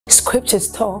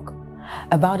Scriptures talk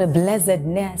about a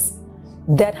blessedness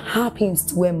that happens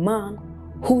to a man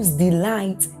whose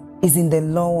delight is in the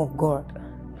law of God.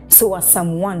 So as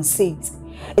Psalm 1 says,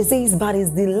 it says, but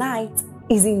his delight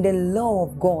is in the law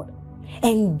of God,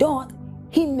 and doth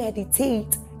he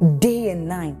meditate day and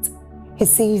night. He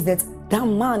says that that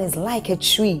man is like a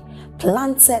tree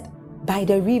planted by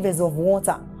the rivers of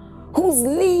water, whose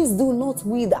leaves do not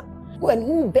wither, and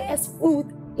who bears fruit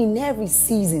in every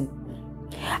season.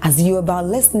 As you're about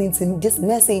listening to this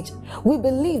message, we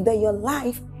believe that your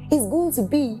life is going to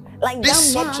be like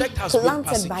This that man subject has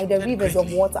planted been by the rivers of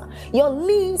greatly. water. Your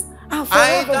leaves are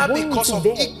forever Either going because to of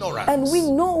bear, ignorance and we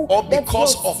know or that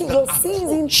because of your the season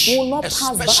approach, will not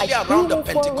pass by. especially around You the will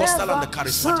Pentecostal and the forever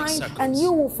charismatic shine, and you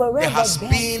circles. will forever There has bear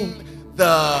been fruit.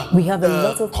 we have a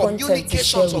lot of content to communications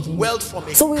share of with you. wealth from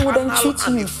a So we would carnal entreat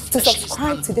and you a to fleshly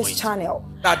subscribe to this standpoint. channel.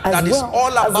 That is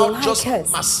all about just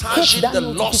massaging the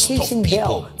lust of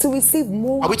people. To receive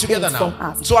more Are we together updates from now?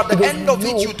 us. So at the Because end of we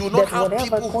it, know you do not that have whatever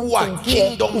people who are content here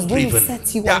kingdom is going to driven.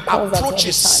 set you Their on course at approach every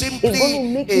is time. simply It's going to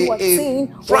make you attain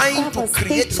trying to whatever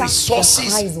create stature resources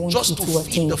that Christ wants just you to to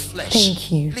feed attain. the flesh.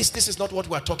 Thank you. Please, this is not what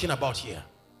we are talking about here.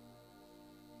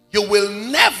 You will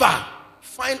never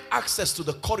find access to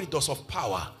the corridors of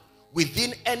power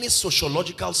within any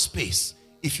sociological space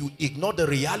if you ignore the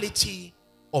reality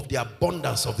of the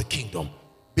abundance of the kingdom.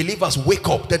 Believers, wake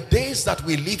up. The days that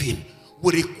we live in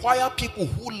will require people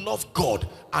who love God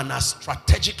and are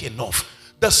strategic enough.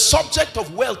 The subject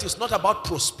of wealth is not about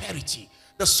prosperity.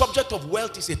 The subject of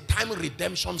wealth is a time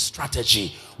redemption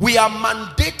strategy. We are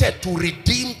mandated to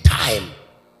redeem time.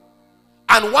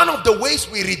 And one of the ways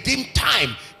we redeem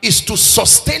time is to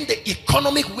sustain the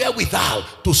economic wherewithal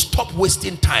to stop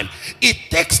wasting time. It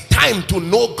takes time to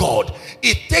know God.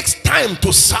 It takes time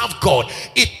to serve God.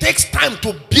 It takes time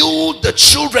to build the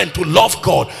children to love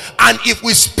God. And if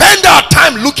we spend our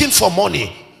time looking for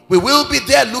money, we will be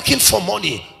there looking for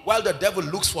money while the devil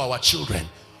looks for our children.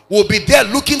 We'll be there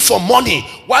looking for money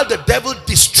while the devil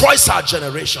destroys our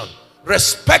generation.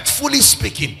 Respectfully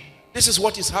speaking, this is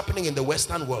what is happening in the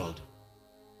Western world.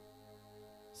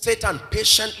 Satan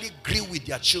patiently grew with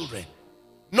their children.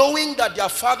 Knowing that their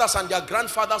fathers and their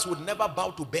grandfathers would never bow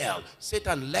to Baal,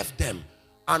 Satan left them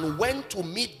and went to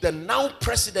meet the now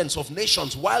presidents of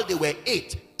nations while they were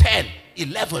 8, 10,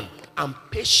 11, and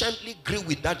patiently grew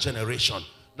with that generation.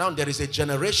 Now there is a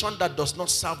generation that does not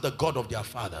serve the God of their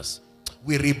fathers.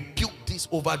 We rebuke this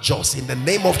over Joss in the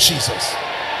name of Jesus.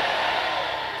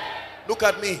 Look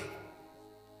at me.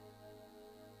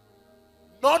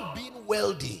 Not being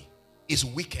wealthy is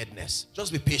wickedness.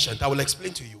 Just be patient. I will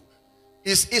explain to you.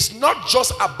 It's not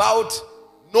just about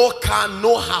no car,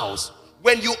 no house.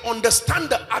 When you understand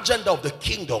the agenda of the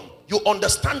kingdom, you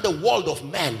understand the world of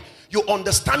men, you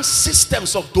understand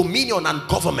systems of dominion and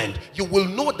government, you will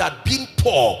know that being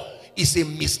poor is a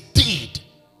misdeed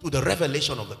to the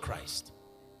revelation of the Christ.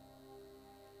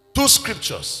 Two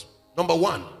scriptures. Number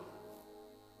one,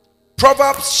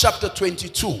 Proverbs chapter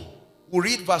 22. We'll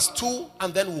read verse 2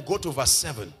 and then we'll go to verse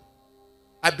 7.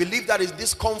 I believe that in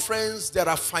this conference there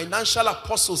are financial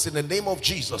apostles in the name of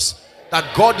Jesus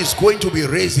that God is going to be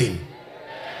raising.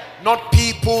 Not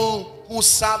people who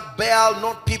serve Baal,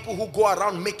 not people who go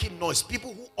around making noise.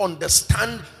 People who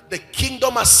understand the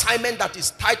kingdom assignment that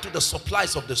is tied to the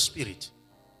supplies of the Spirit.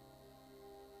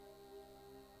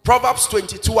 Proverbs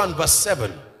 22 and verse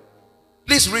 7.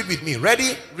 Please read with me.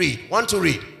 Ready? Read. Want to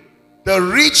read? The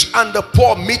rich and the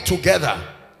poor meet together.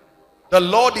 The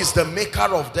Lord is the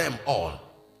maker of them all.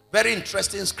 Very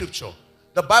interesting scripture.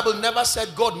 The Bible never said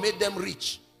God made them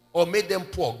rich or made them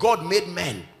poor. God made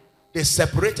men. They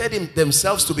separated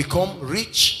themselves to become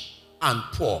rich and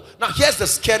poor. Now here's the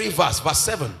scary verse. Verse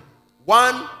 7.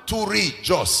 1, 2, read.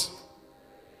 Just.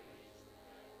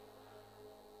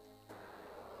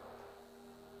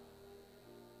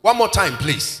 One more time,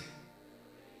 please.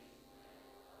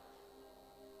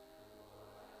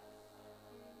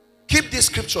 Keep this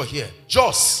scripture here.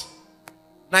 Jos,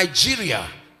 Nigeria,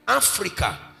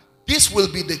 Africa. This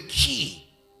will be the key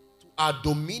to our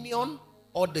dominion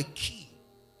or the key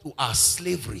to our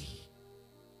slavery.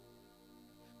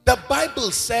 The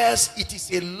Bible says it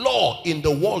is a law in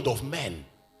the world of men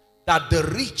that the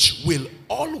rich will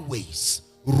always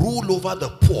rule over the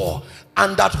poor,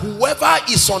 and that whoever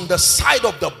is on the side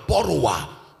of the borrower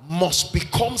must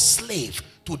become slave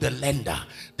to the lender.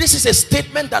 This is a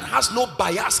statement that has no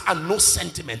bias and no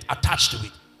sentiment attached to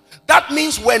it. That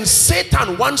means when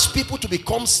Satan wants people to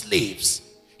become slaves,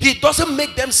 he doesn't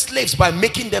make them slaves by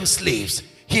making them slaves.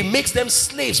 He makes them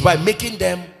slaves by making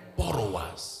them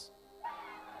borrowers.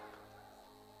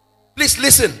 Please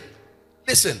listen.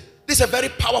 Listen. This is a very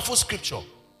powerful scripture.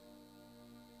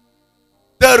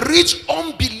 The rich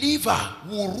unbeliever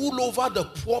will rule over the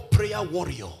poor prayer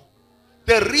warrior.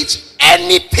 The rich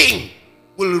anything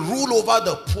will rule over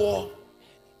the poor.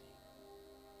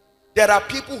 There are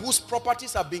people whose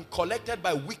properties have been collected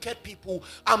by wicked people,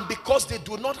 and because they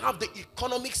do not have the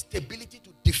economic stability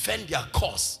to defend their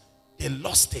cause, they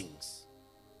lost things.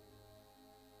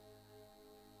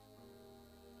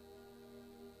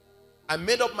 I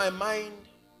made up my mind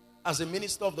as a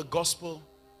minister of the gospel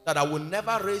that I will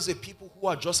never raise a people who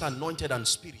are just anointed and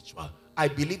spiritual. I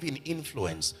believe in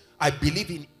influence. I believe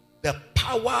in the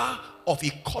power of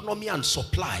economy and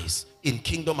supplies in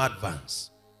kingdom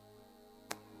advance.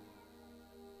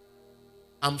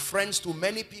 I'm friends to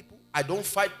many people. I don't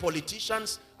fight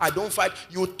politicians. I don't fight.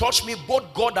 You touch me,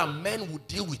 both God and men will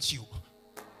deal with you.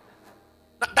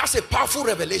 That's a powerful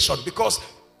revelation, because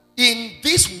in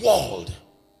this world,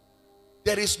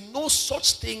 there is no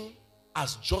such thing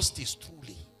as justice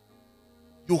truly.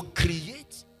 You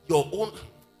create your own.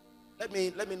 Let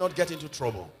me not get into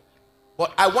trouble.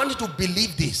 But I want you to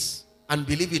believe this and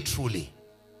believe it truly.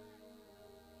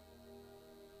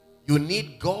 You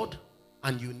need God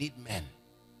and you need men.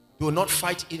 Do not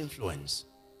fight influence.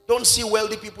 Don't see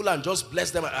wealthy people and just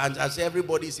bless them and as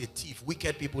everybody is a thief,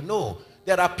 wicked people. No,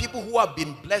 there are people who have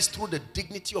been blessed through the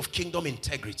dignity of kingdom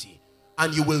integrity,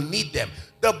 and you will need them.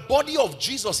 The body of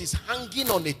Jesus is hanging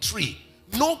on a tree.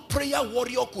 No prayer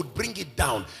warrior could bring it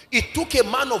down. It took a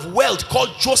man of wealth called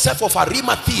Joseph of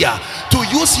Arimathea to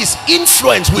use his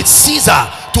influence with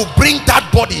Caesar to bring that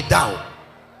body down.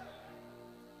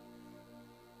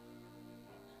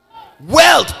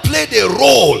 Wealth played a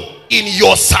role in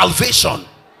your salvation.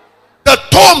 The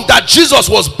tomb that Jesus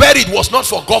was buried was not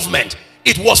for government.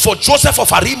 It was for Joseph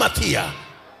of Arimathea.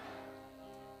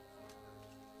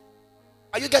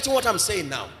 Are you getting what I'm saying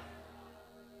now?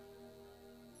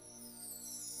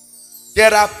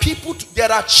 There are people,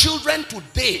 there are children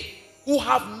today who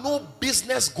have no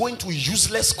business going to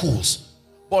useless schools.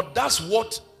 But that's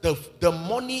what the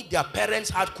money their parents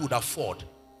had could afford.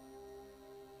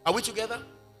 Are we together?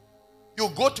 You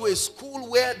go to a school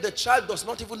where the child does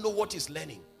not even know what he's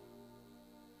learning.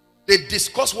 They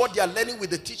discuss what they are learning with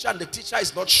the teacher, and the teacher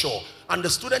is not sure. And the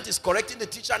student is correcting the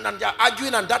teacher, and they are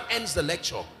arguing, and that ends the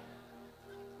lecture.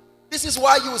 This is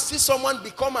why you see someone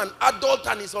become an adult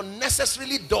and is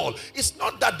unnecessarily dull. It's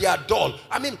not that they are dull.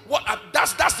 I mean,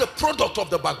 that's the product of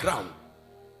the background.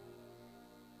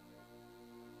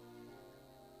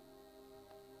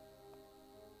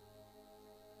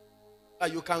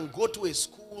 You can go to a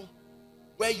school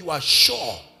where you are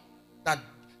sure that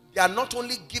they are not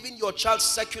only giving your child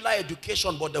secular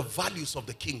education, but the values of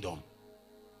the kingdom.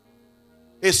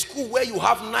 A school where you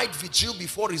have night vigil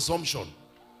before resumption.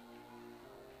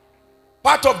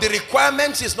 Part of the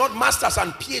requirements is not masters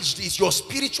and PhDs, your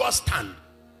spiritual stand.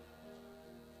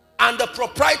 And the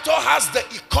proprietor has the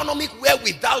economic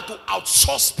wherewithal to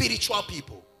outsource spiritual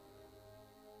people.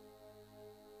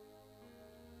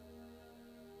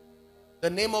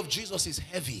 The name of Jesus is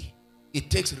heavy.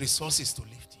 It takes resources to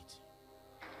lift it.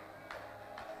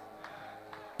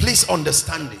 Please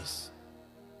understand this.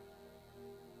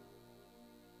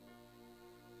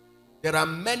 There are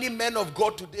many men of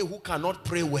God today who cannot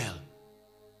pray well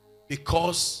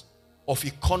because of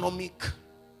economic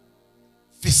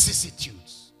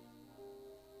vicissitudes.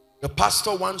 The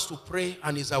pastor wants to pray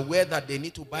and is aware that they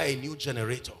need to buy a new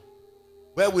generator.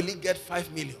 Where will he get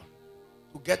 5 million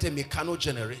to get a mechano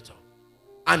generator?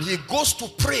 And he goes to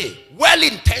pray,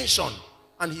 well-intentioned,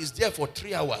 and he's there for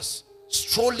 3 hours,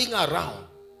 strolling around.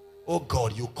 Oh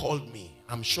God, you called me.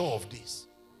 I'm sure of this.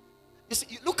 You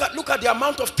see, look at the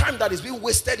amount of time that is being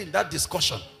wasted in that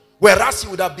discussion. Whereas he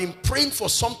would have been praying for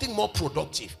something more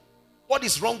productive. What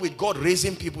is wrong with God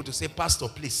raising people to say, Pastor,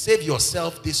 please save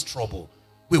yourself this trouble.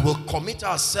 We will commit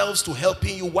ourselves to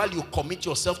helping you while you commit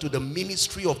yourself to the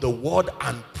ministry of the word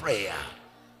and prayer.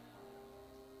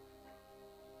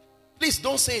 Please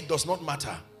don't say it does not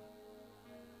matter.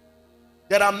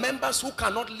 There are members who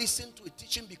cannot listen to a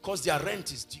teaching because their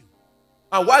rent is due.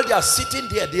 And while they are sitting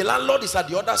there, the landlord is at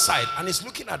the other side and is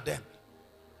looking at them.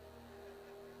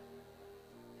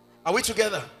 Are we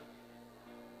together?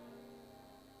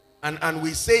 And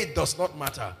we say it does not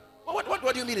matter.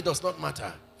 What do you mean it does not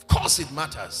matter? Of course it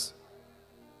matters.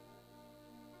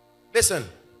 Listen.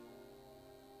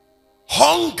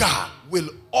 Hunger will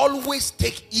always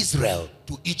take Israel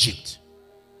to Egypt.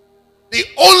 The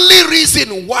only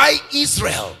reason why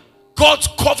Israel, God's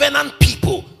covenant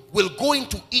people, will go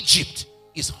into Egypt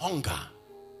is hunger.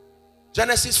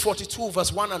 Genesis 42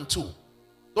 verse 1 and 2.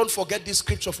 Don't forget this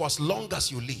scripture for as long as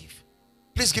you live.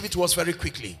 Please give it to us very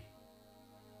quickly.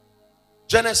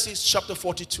 Genesis chapter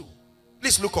 42.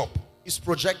 Please look up. It's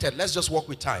projected. Let's just walk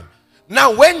with time.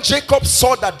 Now, when Jacob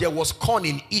saw that there was corn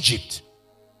in Egypt,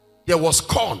 there was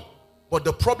corn, but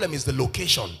the problem is the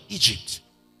location, Egypt.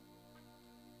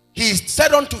 He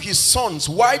said unto his sons,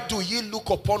 why do ye look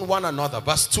upon one another?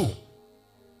 Verse 2.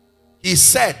 He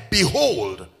said,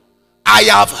 behold, I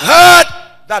have heard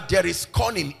that there is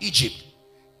corn in Egypt.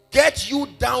 Get you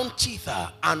down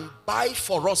thither and buy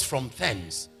for us from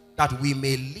thence, that we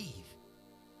may live.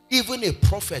 Even a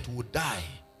prophet would die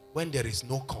when there is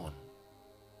no corn.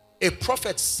 A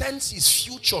prophet sends his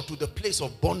future to the place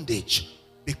of bondage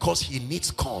because he needs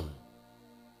corn.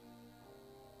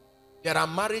 There are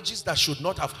marriages that should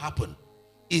not have happened.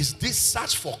 Is this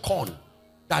search for corn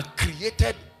that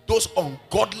created those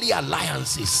ungodly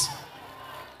alliances?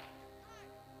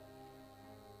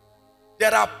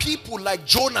 There are people like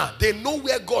Jonah, they know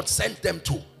where God sent them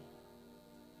to.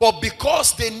 But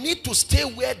because they need to stay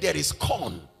where there is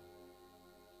corn,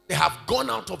 they have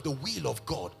gone out of the will of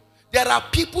God. There are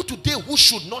people today who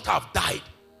should not have died.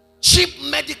 Cheap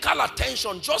medical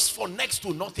attention just for next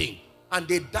to nothing. And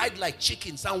they died like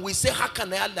chickens. And we say,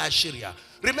 Hakanaya Sharia.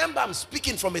 Remember, I'm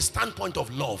speaking from a standpoint of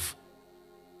love.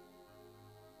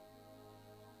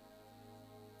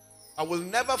 I will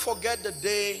never forget the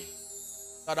day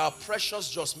that our precious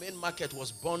Jos Main Market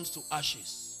was burned to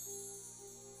ashes.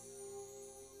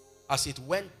 As it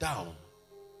went down,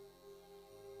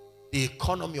 the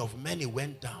economy of many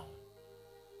went down.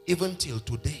 Even till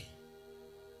today.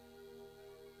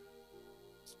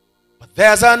 But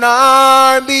there's an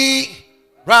army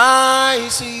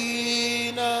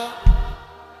rising up.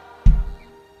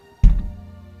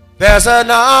 There's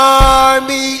an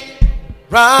army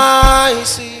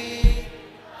rising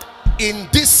in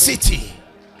this city.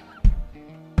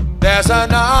 There's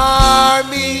an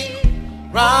army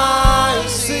rising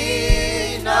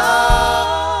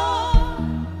up.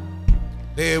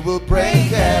 They will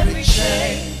break every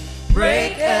chain,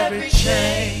 break every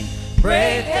chain,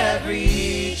 break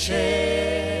every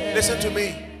chain. Listen to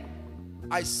me.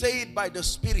 I say it by the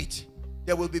Spirit.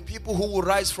 There will be people who will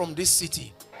rise from this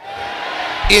city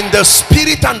in the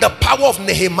spirit and the power of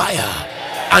Nehemiah,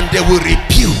 and they will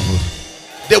rebuild.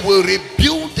 They will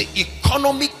rebuild the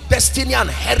economic destiny and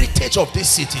heritage of this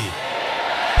city.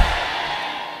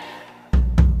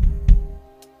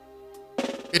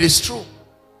 It is true.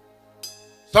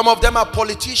 Some of them are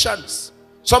politicians.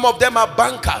 Some of them are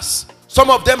bankers. Some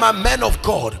of them are men of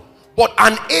God. But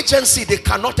an agency they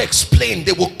cannot explain,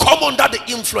 they will come under the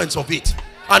influence of it.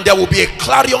 And there will be a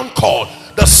clarion call.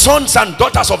 The sons and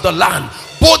daughters of the land,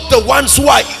 both the ones who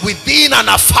are within and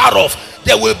afar off,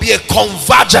 there will be a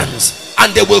convergence.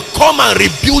 And they will come and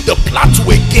rebuild the plateau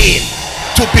again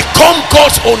to become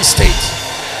God's own state.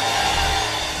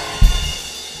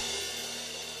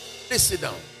 Please sit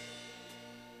down.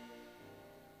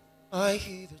 I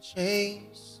hear the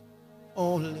chains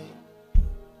only.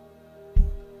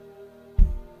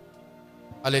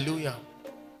 Hallelujah.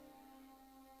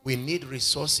 We need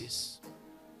resources.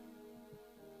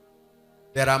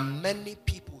 There are many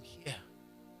people here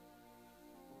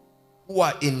who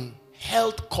are in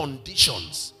health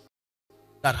conditions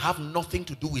that have nothing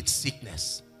to do with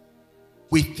sickness.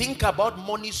 We think about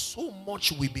money so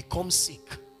much we become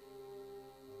sick.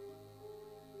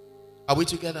 Are we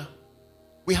together?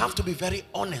 We have to be very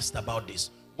honest about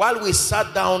this. While we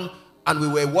sat down and we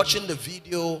were watching the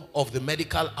video of the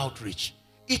medical outreach,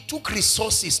 it took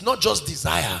resources, not just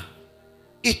desire.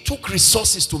 It took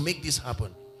resources to make this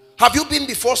happen. Have you been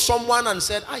before someone and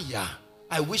said, ah yeah,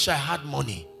 I wish I had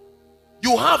money?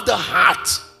 You have the heart.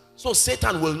 So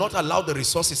Satan will not allow the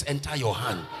resources enter your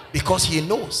hand because he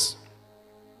knows.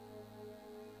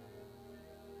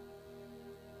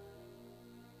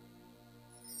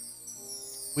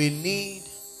 We need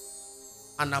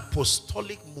an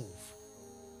apostolic move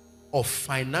of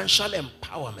financial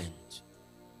empowerment.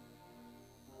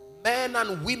 Men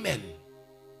and women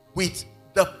with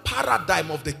the paradigm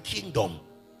of the kingdom.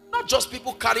 Not just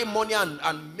people carrying money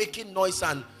and making noise.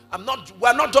 And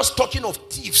we're not just talking of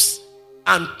thieves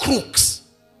and crooks.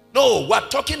 No, we're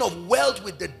talking of wealth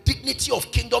with the dignity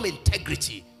of kingdom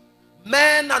integrity.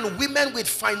 Men and women with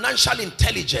financial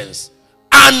intelligence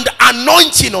and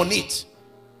anointing on it,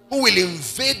 who will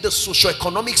invade the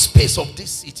socio-economic space of this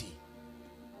city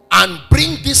and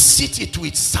bring this city to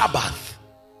its Sabbath.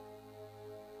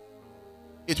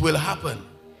 It will happen.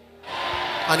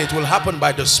 And it will happen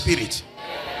by the Spirit.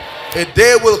 A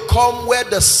day will come where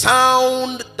the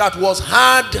sound that was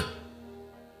heard,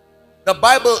 the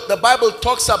Bible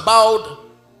talks about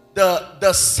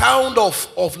the sound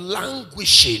of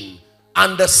languishing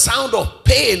and the sound of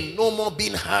pain no more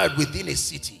being heard within a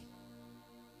city.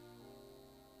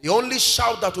 The only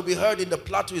shout that will be heard in the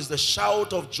plateau is the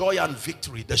shout of joy and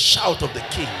victory, the shout of the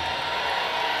King.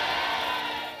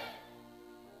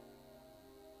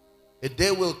 A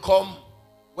day will come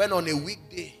when on a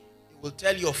weekday, you will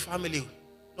tell your family,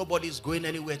 nobody is going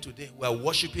anywhere today. We are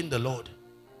worshiping the Lord.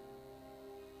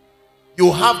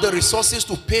 You have the resources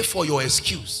to pay for your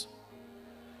excuse.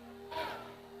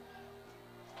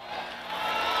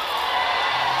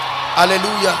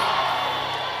 Hallelujah.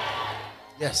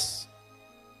 Yes.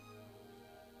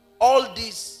 All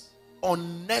this,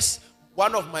 unless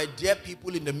one of my dear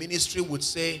people in the ministry would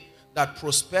say that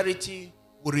prosperity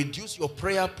will reduce your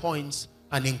prayer points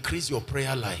and increase your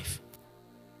prayer life.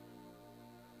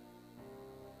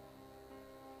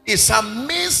 It's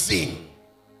amazing.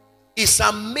 It's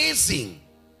amazing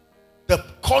the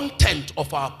content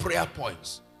of our prayer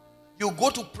points. You go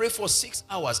to pray for 6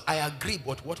 hours. I agree,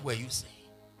 but what were you saying?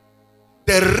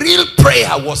 The real prayer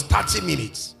was 30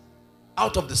 minutes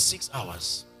out of the 6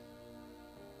 hours.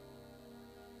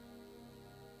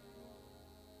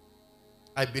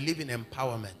 I believe in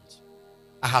empowerment.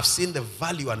 I have seen the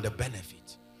value and the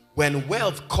benefit. When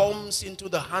wealth comes into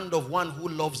the hand of one who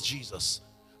loves Jesus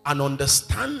and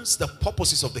understands the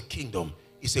purposes of the kingdom,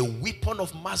 it's a weapon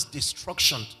of mass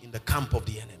destruction in the camp of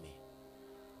the enemy.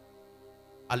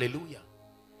 Hallelujah.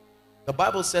 The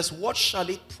Bible says, what shall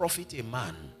it profit a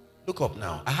man? Look up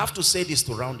now. I have to say this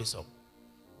to round this up.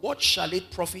 What shall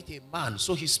it profit a man?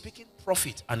 So he's speaking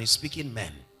profit and he's speaking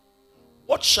men.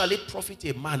 What shall it profit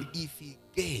a man if he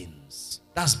gains?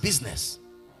 That's business.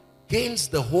 Gains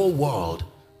the whole world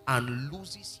and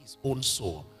loses his own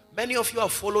soul. Many of you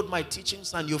have followed my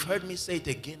teachings and you've heard me say it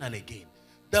again and again.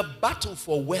 The battle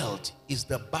for wealth is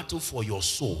the battle for your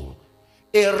soul.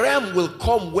 A realm will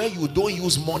come where you don't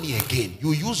use money again.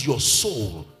 You use your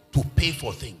soul to pay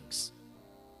for things.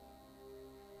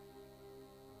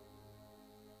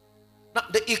 Now,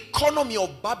 the economy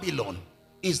of Babylon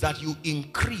is that you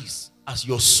increase as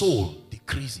your soul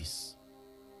decreases.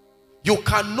 You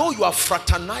can know you are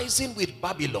fraternizing with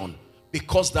Babylon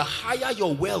because the higher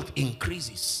your wealth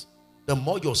increases, the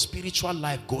more your spiritual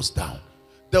life goes down.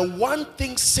 The one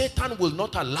thing Satan will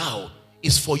not allow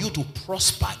is for you to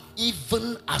prosper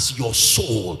even as your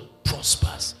soul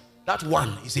prospers. That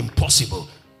one is impossible.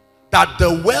 That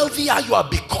the wealthier you are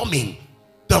becoming,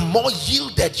 the more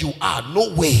yielded you are.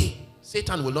 No way.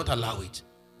 Satan will not allow it.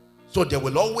 So there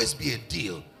will always be a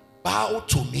deal. Bow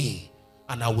to me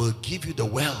and I will give you the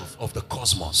wealth of the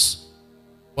cosmos.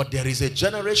 But there is a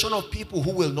generation of people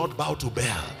who will not bow to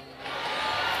Baal.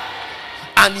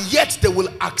 And yet they will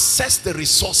access the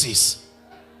resources.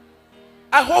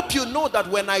 I hope you know that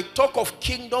when I talk of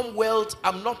kingdom wealth,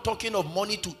 I'm not talking of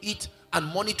money to eat and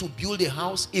money to build a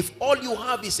house. If all you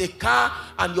have is a car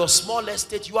and your small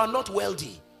estate, you are not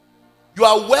wealthy. You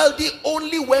are wealthy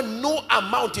only when no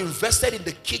amount invested in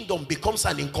the kingdom becomes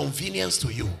an inconvenience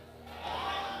to you.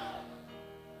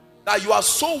 That you are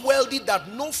so wealthy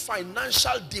that no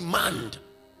financial demand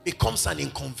becomes an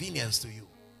inconvenience to you.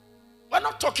 We're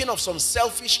not talking of some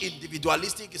selfish,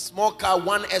 individualistic, small car,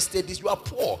 one estate. You are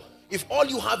poor. If all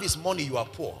you have is money, you are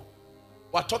poor.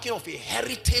 We're talking of a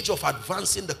heritage of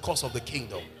advancing the cause of the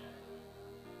kingdom.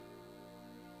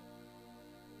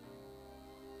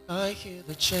 I hear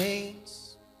the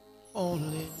chains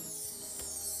falling.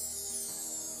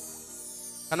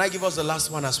 Can I give us the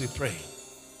last one as we pray?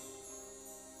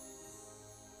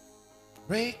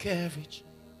 Break every chain.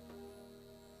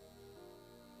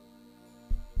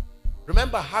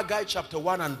 Remember Haggai chapter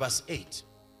 1 and verse 8.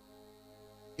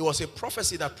 It was a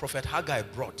prophecy that Prophet Haggai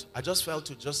brought. I just felt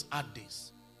to just add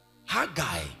this.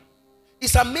 Haggai.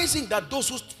 It's amazing that those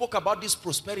who spoke about this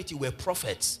prosperity were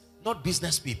prophets, not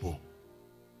business people.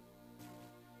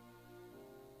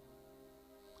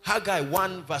 Haggai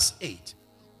 1 verse 8.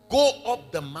 Go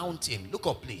up the mountain. Look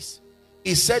up please.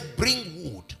 He said bring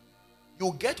wood.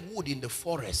 You get wood in the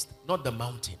forest, not the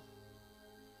mountain.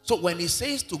 So when he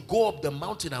says to go up the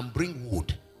mountain and bring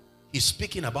wood, he's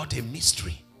speaking about a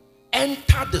mystery.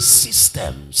 Enter the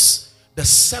systems, the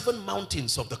 7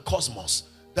 mountains of the cosmos,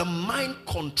 the mind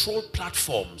control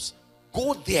platforms.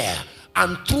 Go there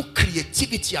and through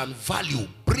creativity and value,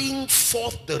 bring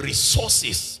forth the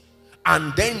resources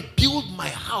and then build my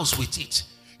house with it.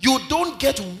 You don't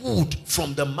get wood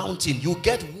from the mountain, you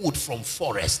get wood from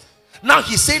forest. Now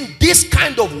he's saying this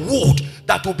kind of wood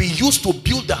that will be used to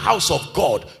build the house of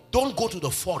God, don't go to the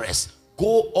forest,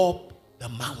 go up the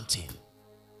mountain.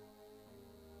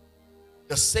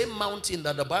 The same mountain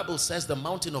that the Bible says the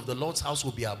mountain of the Lord's house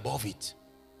will be above it.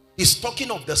 He's talking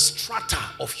of the strata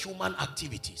of human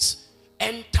activities.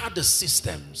 Enter the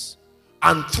systems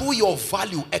and through your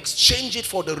value exchange it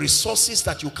for the resources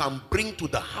that you can bring to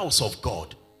the house of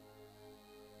God.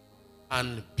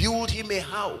 and build him a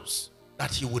house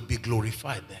that he would be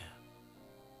glorified there.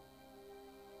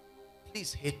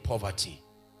 Please hate poverty.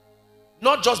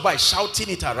 Not just by shouting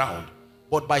it around,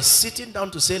 but by sitting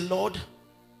down to say, Lord,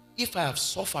 if I have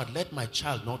suffered, let my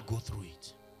child not go through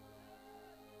it.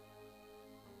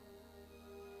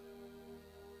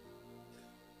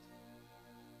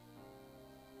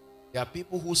 There are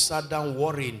people who sat down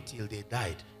worrying till they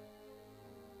died.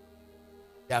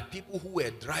 There are people who were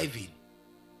driving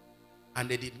and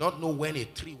they did not know when a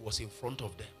tree was in front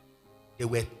of them. They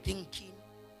were thinking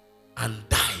and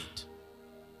died.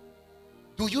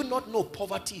 Do you not know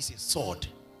poverty is a sword?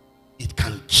 It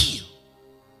can kill.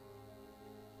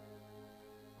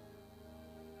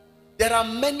 There are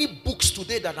many books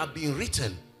today that have been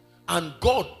written, and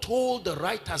God told the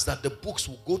writers that the books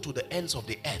will go to the ends of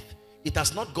the earth. It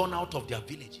has not gone out of their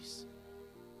villages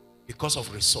because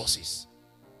of resources.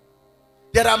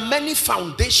 There are many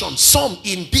foundations, some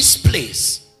in this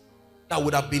place, that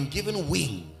would have been given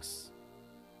wings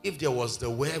if there was the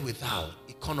wherewithal,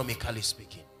 economically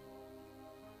speaking.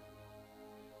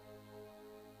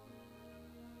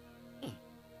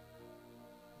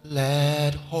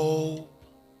 Let hope,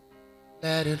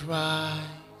 let it rise.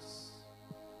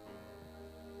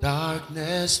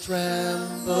 Darkness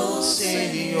trembles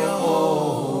in your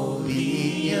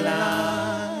holy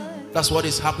light. That's what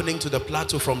is happening to the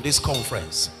plateau from this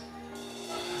conference.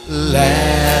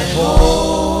 Let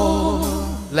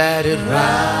hope, let it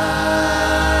rise.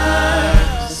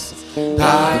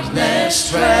 Darkness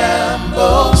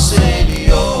trembles in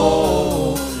your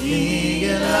holy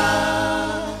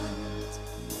light.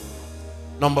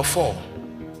 Number 4.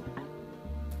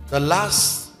 The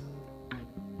last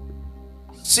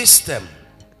system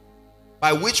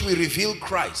by which we reveal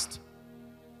Christ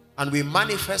and we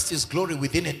manifest his glory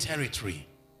within a territory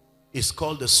is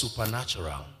called the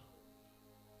supernatural.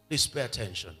 Please pay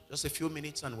attention. Just a few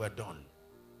minutes and we're done.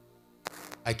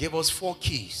 I gave us 4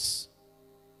 keys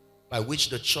by which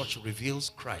the church reveals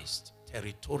Christ,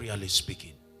 territorially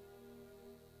speaking.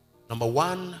 Number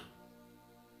 1,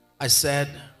 I said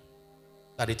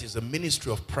that it is a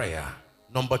ministry of prayer.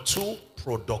 Number 2,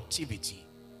 productivity.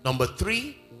 Number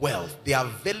 3, wealth, the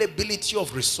availability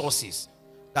of resources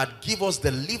that give us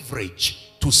the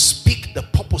leverage to speak the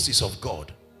purposes of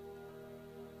God.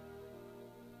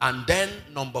 And then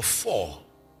number 4,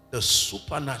 the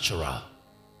supernatural.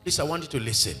 Please, I want you to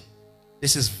listen.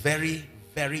 This is very,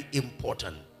 very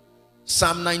important.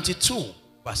 Psalm 92,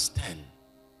 verse 10.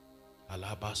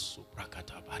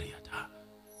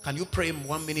 Can you pray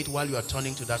 1 minute while you are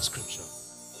turning to that scripture?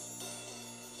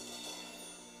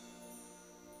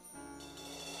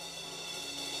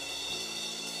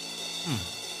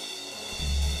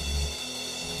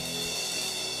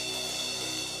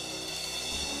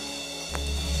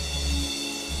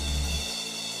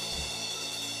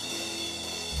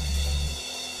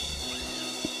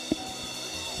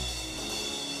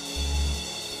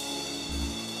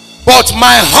 But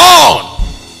my horn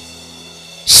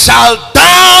shall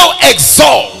thou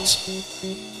exalt.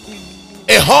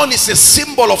 A horn is a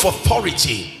symbol of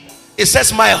authority. It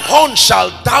says, my horn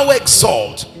shall thou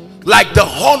exalt, like the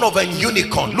horn of a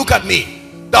unicorn. Look at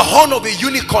me. The horn of a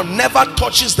unicorn never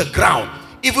touches the ground.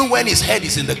 Even when his head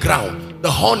is in the ground, the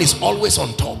horn is always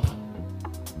on top.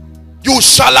 You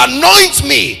shall anoint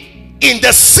me in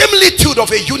the similitude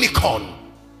of a unicorn.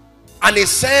 And it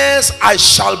says, I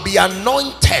shall be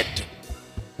anointed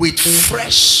with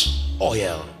fresh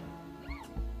oil.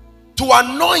 To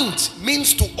anoint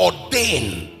means to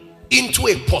ordain into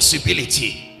a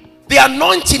possibility. The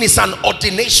anointing is an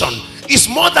ordination. It's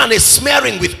more than a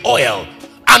smearing with oil.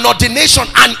 An ordination,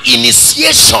 an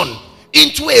initiation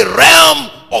into a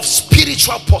realm of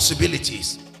spiritual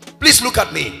possibilities. Please look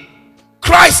at me.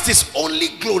 Christ is only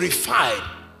glorified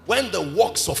when the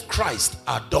works of Christ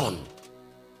are done.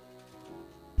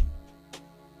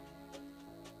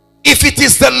 If it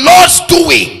is the Lord's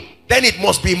doing, then it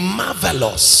must be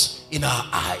marvelous in our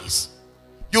eyes.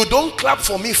 You don't clap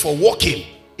for me for walking.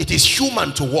 It is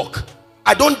human to walk.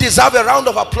 I don't deserve a round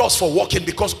of applause for walking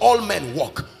because all men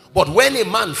walk. But when a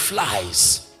man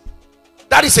flies,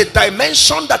 that is a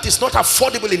dimension that is not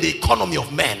affordable in the economy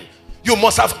of men. You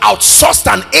must have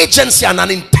outsourced an agency and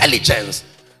an intelligence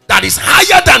that is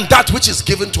higher than that which is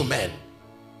given to men.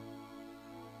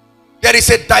 There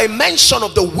is a dimension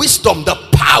of the wisdom, the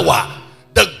power,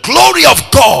 the glory of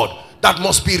God that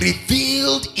must be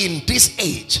revealed in this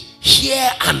age,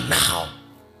 here and now.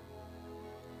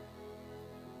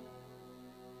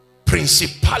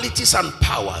 Principalities and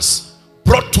powers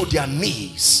brought to their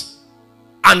knees,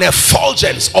 an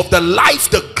effulgence of the life,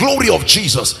 the glory of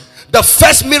Jesus. The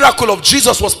first miracle of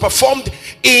Jesus was performed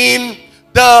in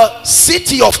the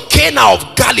city of Cana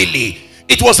of Galilee,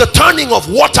 it was the turning of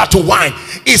water to wine.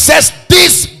 It says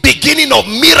this beginning of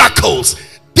miracles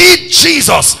did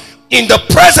Jesus in the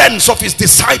presence of his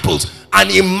disciples, and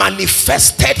he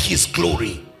manifested his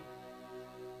glory.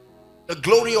 The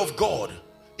glory of God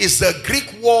is the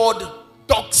Greek word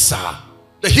doxa.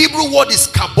 The Hebrew word is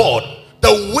kabod.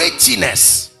 The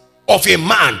weightiness of a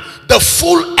man, the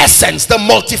full essence, the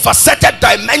multifaceted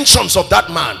dimensions of that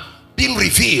man being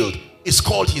revealed is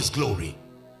called his glory.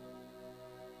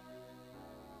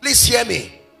 Please hear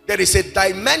me. There is a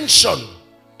dimension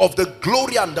of the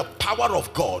glory and the power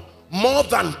of God more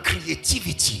than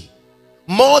creativity,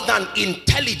 more than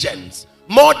intelligence,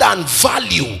 more than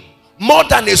value, more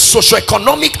than a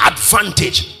socioeconomic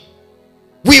advantage.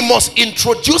 We must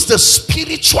introduce the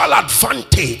spiritual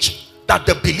advantage that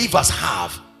the believers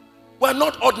have. We're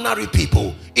not ordinary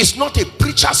people. It's not a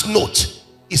preacher's note,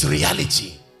 it's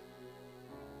reality.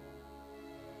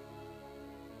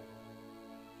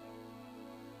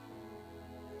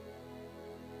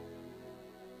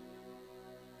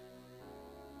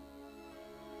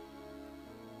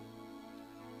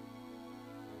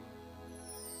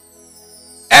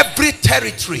 Every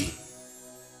territory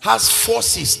has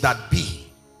forces that be.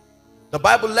 The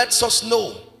Bible lets us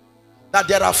know that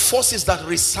there are forces that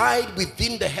reside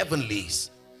within the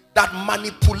heavenlies that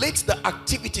manipulate the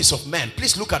activities of men.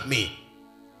 Please look at me.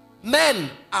 Men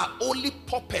are only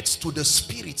puppets to the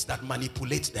spirits that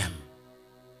manipulate them.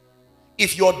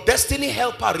 If your destiny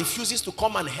helper refuses to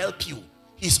come and help you,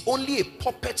 he's only a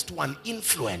puppet to an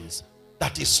influence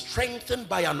that is strengthened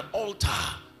by an altar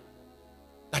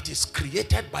that is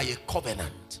created by a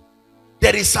covenant.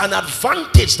 There is an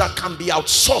advantage that can be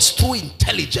outsourced through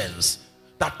intelligence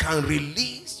that can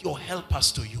release your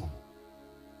helpers to you.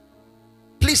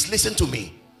 Please listen to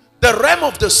me. The realm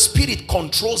of the spirit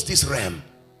controls this realm.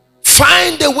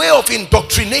 Find a way of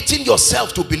indoctrinating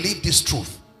yourself to believe this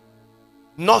truth.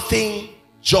 Nothing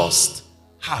just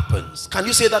happens. Can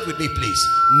you say that with me, please?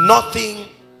 Nothing.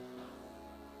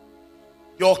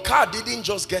 Your car didn't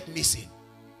just get missing.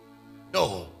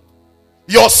 No.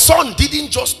 Your son didn't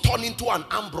just turn into an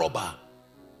armed robber.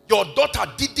 Your daughter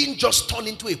didn't just turn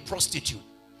into a prostitute.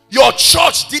 Your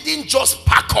church didn't just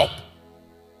pack up.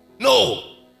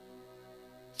 No.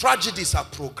 Tragedies are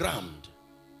programmed.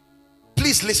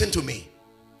 Please listen to me.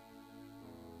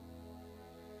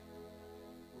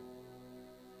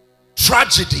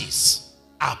 Tragedies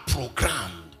are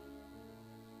programmed.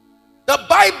 The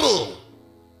Bible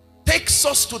takes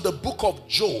us to the book of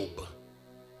Job.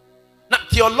 Now,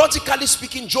 theologically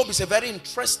speaking, Job is a very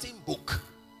interesting book.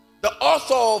 The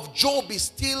author of Job is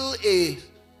still a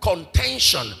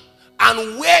contention,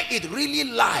 and where it really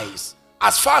lies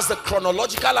as far as the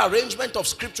chronological arrangement of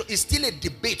scripture is still a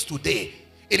debate today.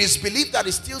 It is believed that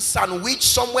it's still sandwiched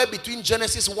somewhere between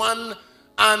Genesis 1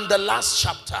 and the last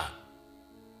chapter.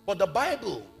 But the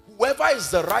Bible, whoever is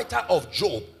the writer of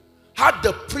Job, had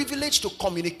the privilege to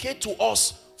communicate to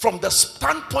us from the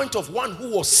standpoint of one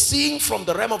who was seeing from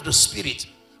the realm of the spirit,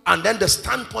 and then the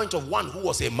standpoint of one who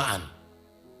was a man.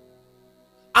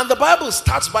 And the Bible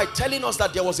starts by telling us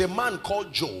that there was a man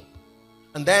called Job,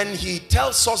 and then he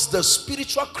tells us the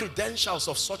spiritual credentials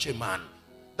of such a man,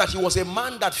 that he was a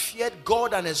man that feared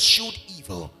God and eschewed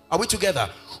evil. Are we together?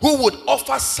 Who would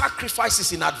offer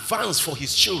sacrifices in advance for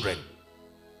his children.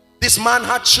 This man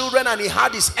had children and he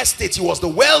had his estate. He was the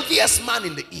wealthiest man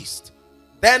in the East.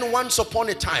 Then once upon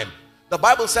a time, the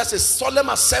Bible says a solemn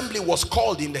assembly was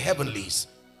called in the heavenlies,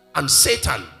 and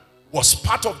Satan was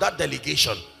part of that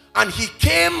delegation. And he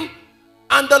came,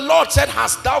 and the Lord said,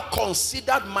 "Hast thou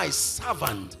considered my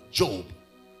servant Job?"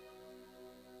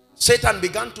 Satan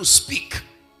began to speak.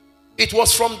 It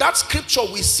was from that scripture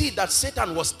we see that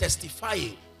Satan was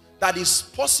testifying that it's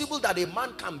possible that a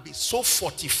man can be so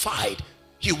fortified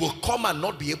he will come and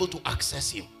not be able to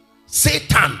access him.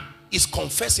 Satan is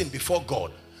confessing before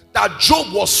God that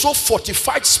Job was so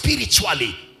fortified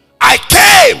spiritually. I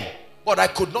came, but I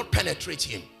could not penetrate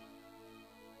him.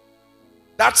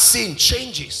 That scene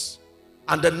changes,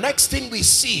 and the next thing we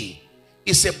see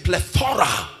is a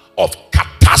plethora of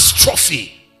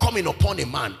catastrophe coming upon a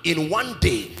man. In one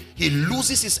day, he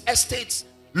loses his estates,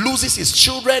 loses his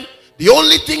children. The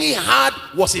only thing he had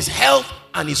was his health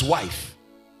and his wife.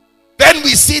 Then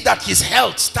we see that his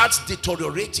health starts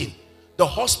deteriorating. The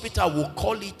hospital will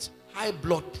call it high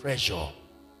blood pressure,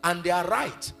 and they are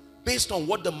right based on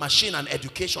what the machine and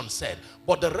education said.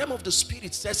 But the realm of the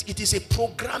spirit says it is a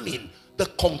programming, the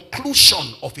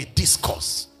conclusion of a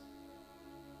discourse.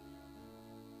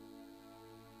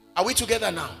 Are we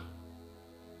together now?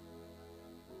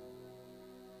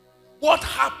 What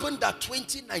happened that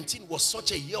 2019 was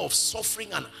such a year of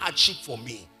suffering and hardship for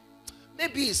me?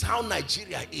 Maybe it's how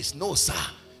Nigeria is. No, sir.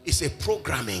 It's a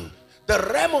programming. The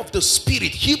realm of the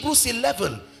spirit, Hebrews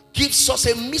 11, gives us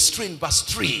a mystery in verse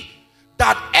 3.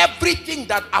 That everything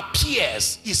that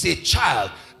appears is a child.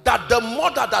 That the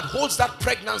mother that holds that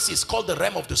pregnancy is called the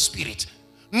realm of the spirit.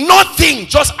 Nothing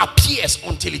just appears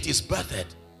until it is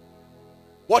birthed.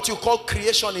 What you call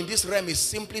creation in this realm is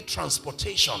simply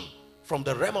transportation from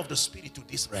the realm of the spirit to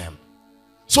this realm.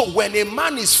 So when a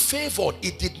man is favored,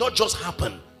 it did not just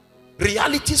happen.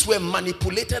 Realities were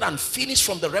manipulated and finished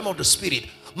from the realm of the spirit.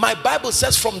 My Bible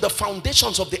says from the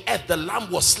foundations of the earth, the lamb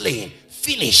was slain.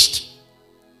 Finished.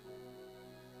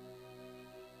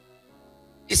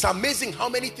 It's amazing how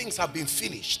many things have been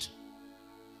finished.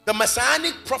 The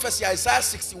messianic prophecy, Isaiah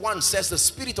 61, says the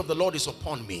Spirit of the Lord is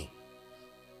upon me,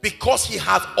 because he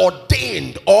hath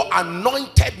ordained or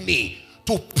anointed me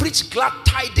to preach glad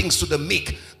tidings to the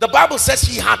meek. The Bible says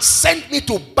he had sent me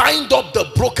to bind up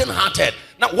the brokenhearted.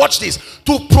 Now watch this.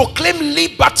 To proclaim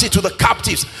liberty to the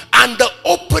captives and the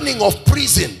opening of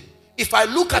prison. If I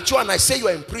look at you and I say you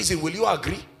are in prison, will you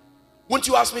agree? Won't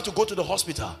you ask me to go to the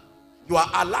hospital? You are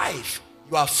alive,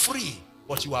 you are free,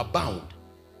 but you are bound.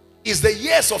 It's the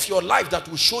years of your life that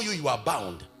will show you are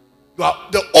bound. You are,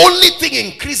 the only thing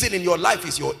increasing in your life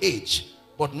is your age,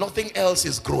 but nothing else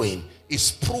is growing.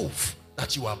 It's proof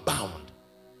that you are bound.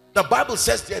 The Bible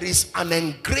says there is an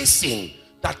engracing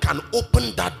that can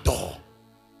open that door.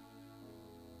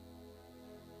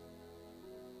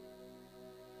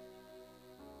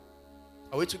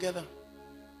 Are we together?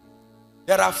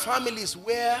 There are families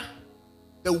where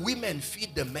the women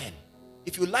feed the men.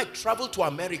 If you like, travel to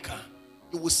America.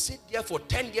 You will sit there for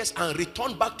 10 years and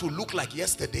return back to look like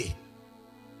yesterday.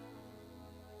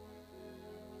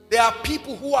 There are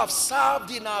people who have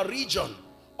served in our region,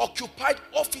 occupied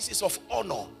offices of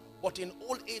honor, but in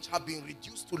old age have been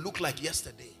reduced to look like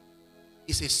yesterday.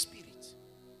 It's a spirit.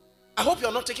 I hope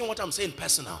you're not taking what I'm saying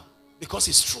personal, because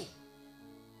it's true.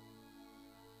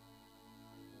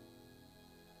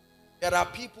 There are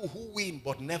people who win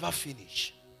but never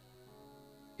finish.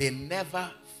 They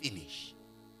never finish.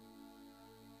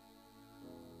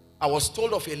 I was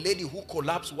told of a lady who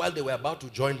collapsed while they were about to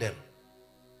join them.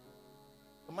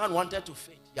 The man wanted to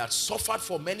faint. He had suffered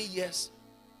for many years,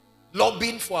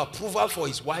 lobbying for approval for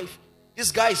his wife.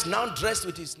 This guy is now dressed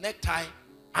with his necktie,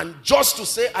 and just to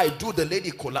say I do, the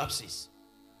lady collapses.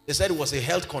 They said it was a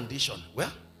health condition.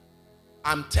 Well,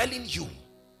 I'm telling you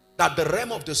that the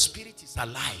realm of the spirit is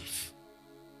alive.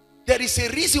 There is a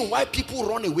reason why people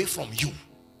run away from you.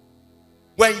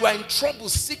 When you are in trouble,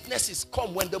 sicknesses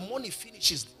come. When the money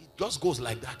finishes, it just goes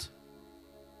like that.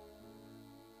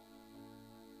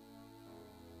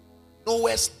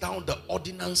 Knowest thou the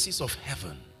ordinances of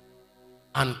heaven,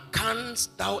 and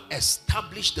canst thou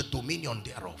establish the dominion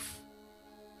thereof?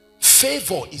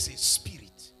 Favor is a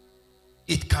spirit.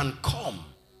 It can come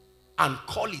and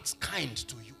call its kind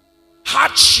to you.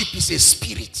 Hardship is a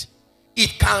spirit.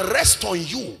 It can rest on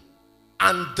you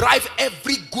and drive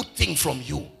every good thing from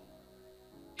you.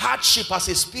 Hardship as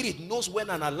a spirit knows when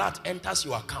an alert enters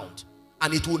your account,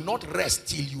 and it will not rest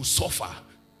till you suffer.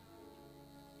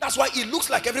 That's why it looks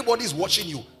like everybody is watching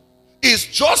you. It's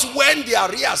just when the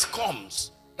arrears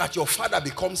comes that your father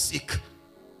becomes sick,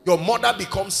 your mother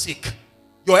becomes sick,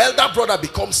 your elder brother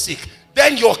becomes sick,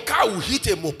 then your car will hit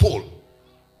a mopole.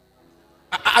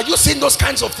 Are you seeing those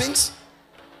kinds of things?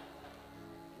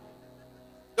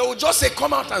 They will just say,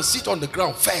 come out and sit on the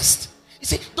ground first. You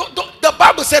see, the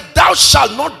Bible said, thou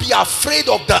shalt not be afraid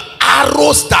of the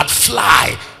arrows that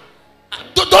fly.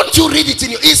 Don't you read it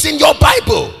in it's in your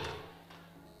Bible.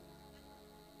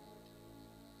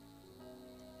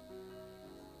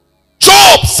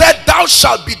 Job said, thou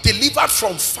shalt be delivered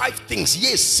from 5 things,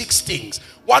 yea, 6 things.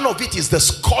 One of it is the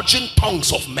scourging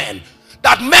tongues of men.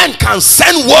 That men can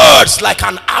send words like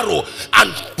an arrow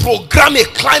and program a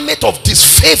climate of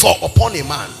disfavor upon a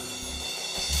man.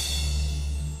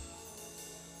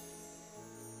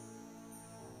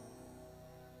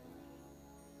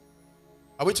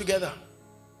 Are we together?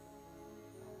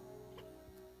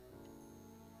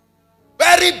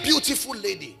 Very beautiful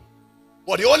lady,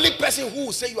 but the only person who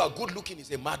will say you are good looking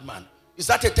is a madman. Is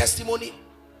that a testimony?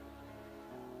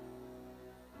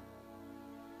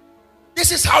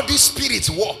 This is how these spirits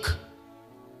work.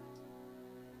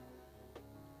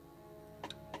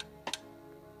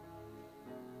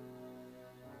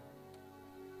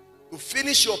 You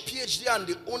finish your PhD and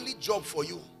the only job for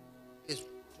you is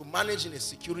to manage in a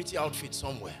security outfit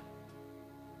somewhere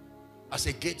as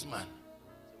a gate man.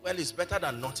 Well, it's better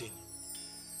than nothing.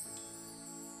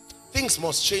 Things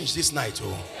must change this night.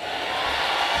 Oh,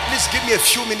 Please give me a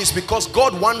few minutes, because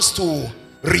God wants to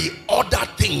reorder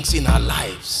things in our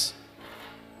lives.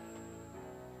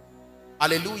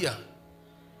 Hallelujah.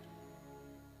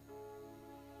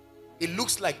 It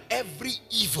looks like every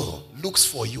evil looks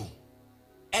for you.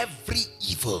 Every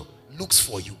evil looks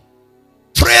for you.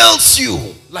 Trails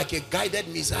you like a guided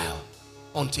missile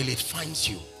until it finds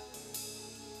you.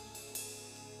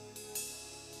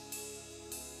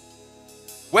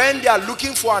 When they are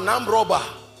looking for an armed robber,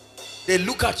 they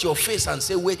look at your face and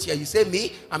say, wait here. You say,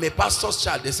 me, I'm a pastor's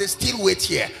child. They say, still wait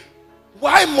here.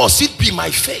 Why must it be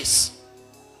my face?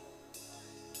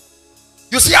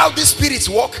 You see how these spirits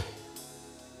work?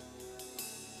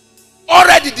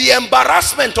 Already the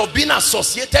embarrassment of being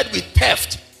associated with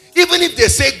theft, even if they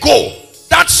say go,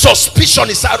 that suspicion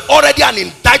is already an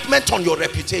indictment on your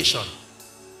reputation.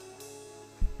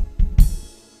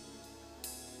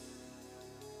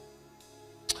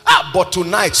 But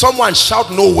tonight, someone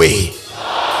shout, no way.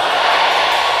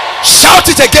 Shout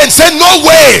it again. Say, no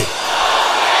way.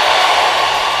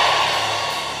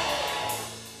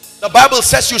 The Bible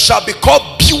says you shall be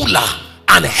called Beulah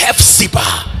and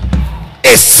Hephzibah,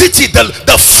 a city,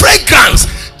 the fragrance.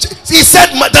 He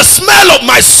said, the smell of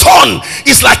my son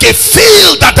is like a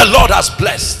field that the Lord has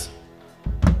blessed.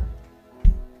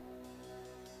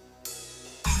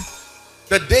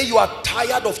 The day you are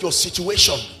tired of your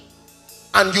situation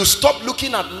and you stop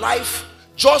looking at life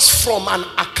just from an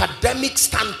academic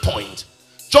standpoint,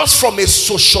 just from a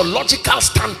sociological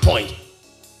standpoint,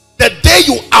 the day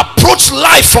you approach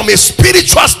life from a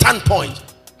spiritual standpoint,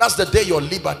 that's the day your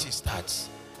liberty starts.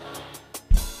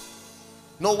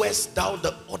 Knowest thou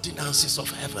the ordinances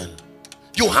of heaven?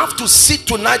 You have to sit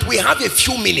tonight. We have a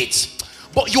few minutes,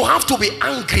 but you have to be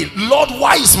angry. Lord,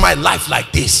 why is my life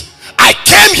like this? I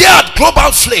came here at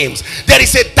Global Flames. There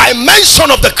is a dimension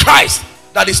of the Christ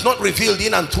that is not revealed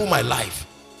in and through my life.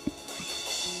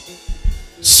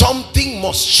 Something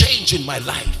must change in my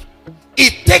life.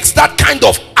 It takes that kind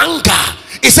of anger.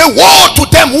 It's a woe to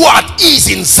them who are at ease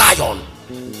in Zion.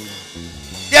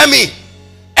 Hear me.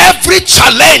 Every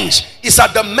challenge is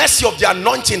at the mercy of the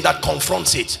anointing that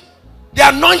confronts it. The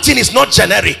anointing is not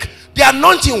generic. The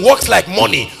anointing works like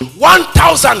money.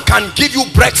 1,000 can give you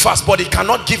breakfast, but it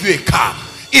cannot give you a car.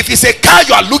 If it's a car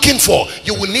you are looking for,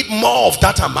 you will need more of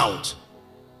that amount.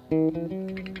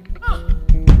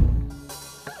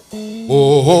 Oh,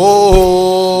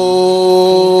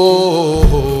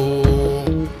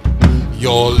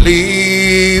 your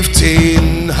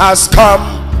lifting has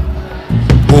come.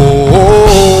 Oh,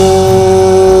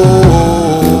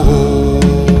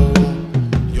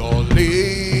 your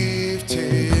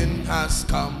lifting has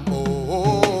come. Oh,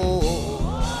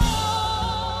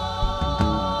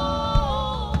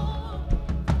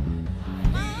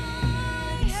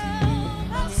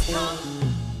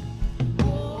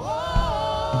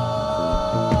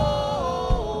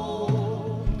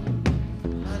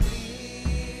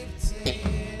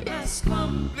 has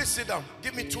come. Please sit down.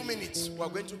 Give me 2 minutes. We are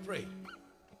going to pray.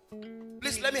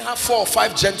 Please let me have 4 or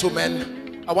 5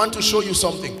 gentlemen. I want to show you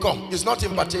something. Come. It's not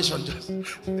invitation. Just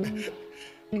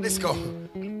please come.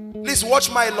 Please watch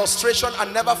my illustration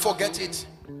and never forget it.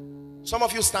 Some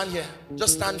of you stand here.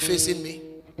 Just stand facing me.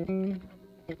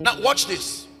 Now watch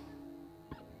this.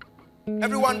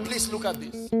 Everyone, please look at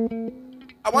this.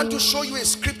 I want to show you a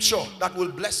scripture that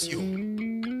will bless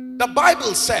you. The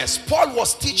Bible says, Paul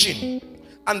was teaching,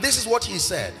 and this is what he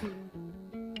said.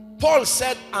 Paul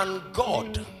said, and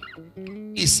God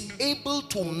is able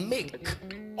to make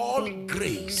all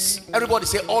grace. Everybody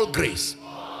say all grace.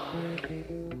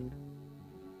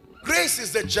 Grace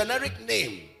is the generic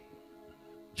name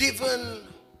given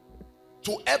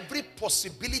to every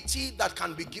possibility that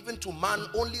can be given to man,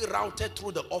 only routed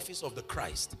through the office of the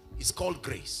Christ. It's called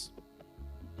grace.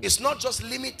 It's not just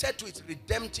limited to its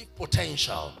redemptive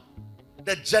potential.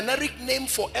 The generic name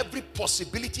for every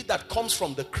possibility that comes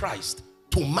from the Christ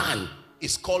to man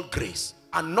is called grace.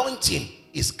 Anointing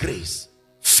is grace.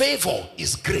 Favor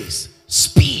is grace.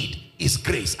 Speed is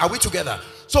grace. Are we together?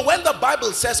 So when the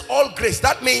Bible says all grace,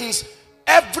 that means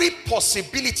every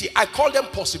possibility. I call them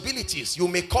possibilities. You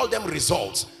may call them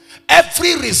results.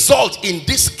 Every result in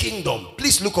this kingdom,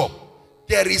 please look up.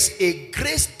 There is a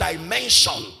grace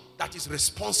dimension that is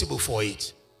responsible for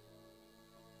it.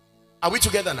 Are we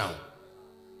together now?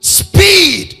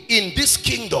 Speed in this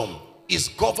kingdom is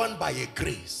governed by a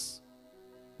grace.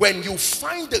 When you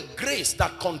find the grace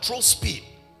that controls speed,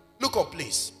 look up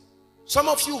please. Some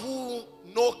of you who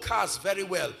know cars very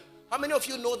well, how many of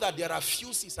you know that there are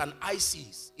fuses and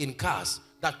ICs in cars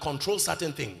that control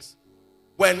certain things?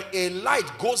 When a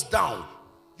light goes down,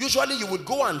 usually you would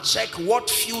go and check what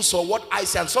fuse or what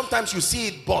IC, and sometimes you see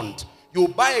it burned. You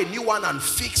buy a new one and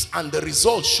fix, and the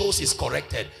result shows is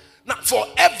corrected. Now, for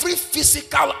every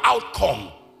physical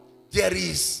outcome, there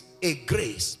is a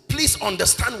grace. Please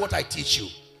understand what I teach you.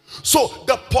 So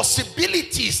the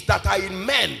possibilities that are in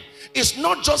men is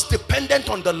not just dependent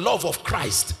on the love of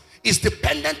Christ. It's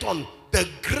dependent on the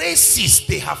graces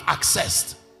they have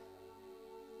accessed.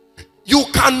 You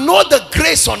can know the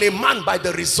grace on a man by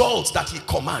the results that he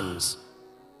commands.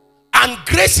 And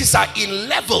graces are in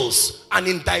levels and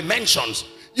in dimensions.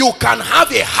 You can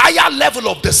have a higher level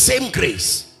of the same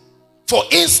grace. For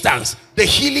instance, the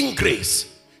healing grace.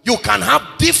 You can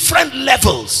have different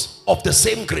levels of the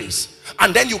same grace.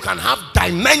 And then you can have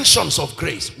dimensions of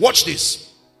grace. Watch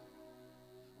this.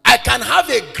 I can have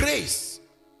a grace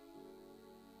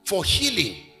for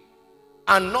healing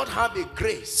and not have a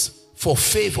grace for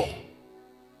favor.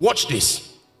 Watch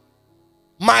this.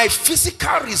 My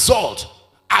physical result,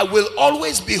 I will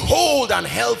always be whole and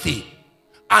healthy.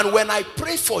 And when I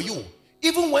pray for you,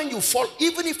 even when you fall,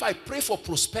 even if I pray for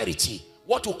prosperity,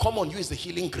 what will come on you is the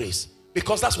healing grace.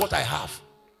 Because that's what I have.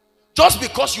 Just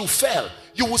because you fell,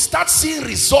 you will start seeing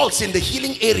results in the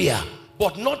healing area,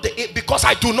 but not because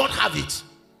I do not have it.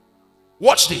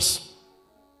 Watch this.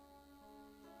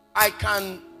 I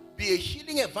can be a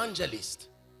healing evangelist,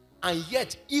 and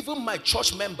yet even my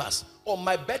church members on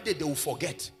my birthday, they will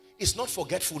forget. It's not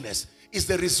forgetfulness. It's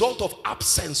the result of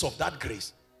absence of that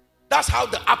grace. That's how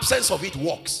the absence of it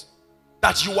works.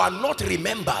 That you are not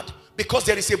remembered, because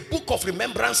there is a book of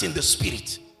remembrance in the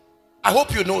spirit. I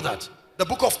hope you know that. The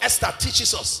book of Esther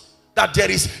teaches us that there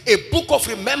is a book of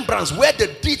remembrance where the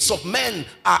deeds of men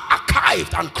are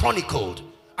archived and chronicled,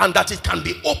 and that it can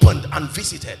be opened and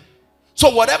visited. So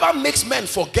whatever makes men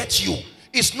forget you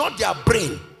is not their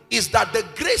brain, is that the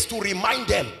grace to remind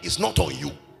them is not on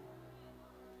you.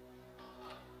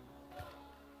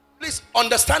 Please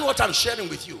understand what I'm sharing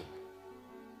with you.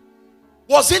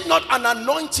 Was it not an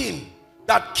anointing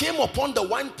that came upon the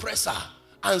wine presser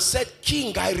and said,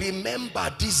 King, I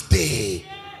remember this day?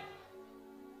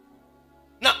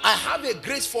 Now I have a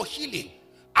grace for healing,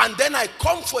 and then I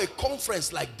come for a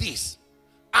conference like this,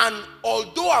 and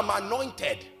although I'm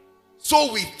anointed,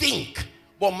 so we think,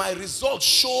 but my results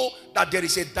show that there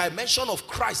is a dimension of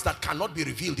Christ that cannot be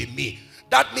revealed in me.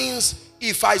 That means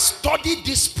if I study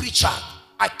this preacher,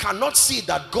 I cannot see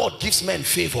that God gives men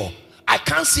favor. I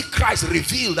can't see Christ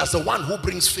revealed as the one who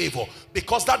brings favor,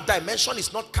 because that dimension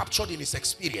is not captured in his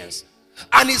experience.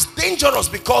 And it's dangerous,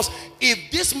 because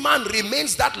if this man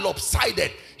remains that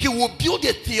lopsided, he will build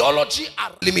a theology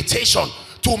and limitation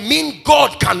to mean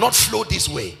God cannot flow this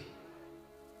way.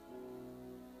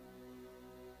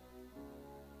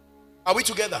 Are we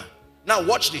together? Now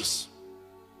watch this.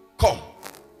 Come.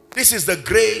 This is the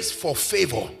grace for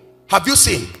favor. Have you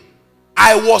seen?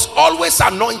 I was always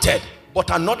anointed, but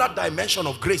another dimension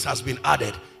of grace has been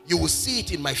added. You will see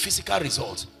it in my physical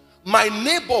results. My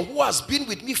neighbor who has been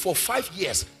with me for 5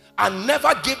 years and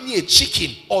never gave me a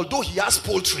chicken, although he has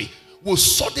poultry, will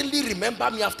suddenly remember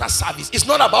me after service. It's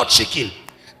not about chicken.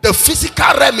 The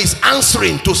physical realm is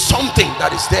answering to something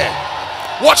that is there.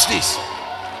 Watch this.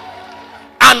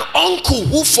 An uncle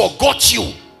who forgot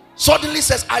you suddenly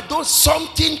says,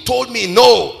 something told me.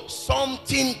 No,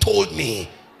 something told me.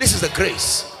 This is the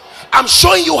grace. I'm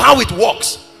showing you how it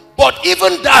works. But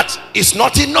even that is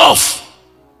not enough,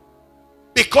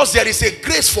 because there is a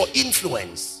grace for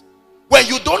influence. When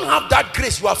you don't have that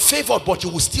grace, you are favored, but you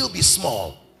will still be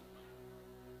small.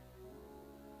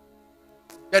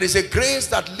 There is a grace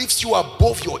that lifts you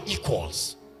above your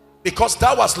equals, because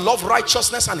thou hast loved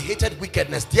righteousness and hated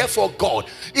wickedness. Therefore God,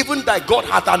 even thy God,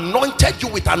 hath anointed you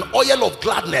with an oil of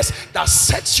gladness that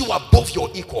sets you above your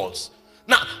equals.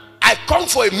 Now I come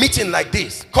for a meeting like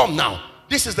this. Come now.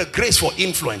 This is the grace for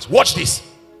influence. Watch this.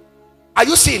 Are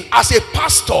you seeing? As a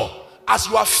pastor, as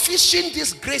you are fishing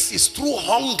these graces through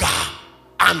hunger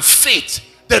and faith,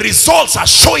 the results are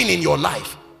showing in your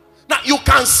life. Now you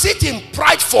can sit in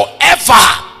pride forever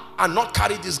and not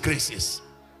carry these graces.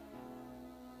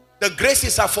 The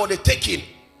graces are for the taking,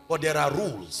 but there are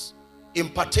rules.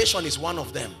 Impartation is one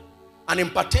of them. And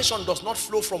impartation does not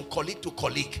flow from colleague to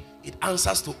colleague. It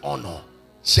answers to honor.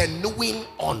 Genuine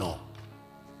honor.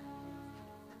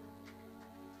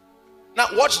 Now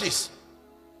watch this.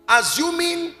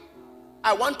 Assuming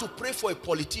I want to pray for a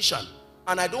politician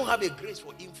and I don't have a grace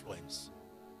for influence,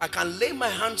 I can lay my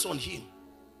hands on him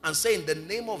and say, in the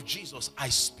name of Jesus, I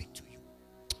speak to you.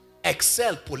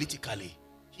 Excel politically.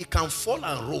 He can fall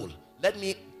and roll. Let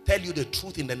me tell you the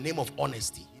truth in the name of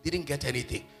honesty. He didn't get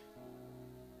anything.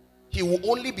 He will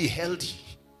only be healthy.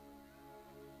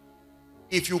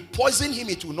 If you poison him,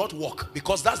 it will not work,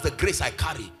 because that's the grace I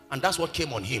carry, and that's what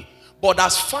came on him. But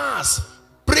as far as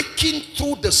breaking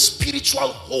through the spiritual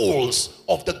holes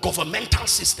of the governmental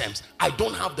systems. I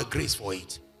don't have the grace for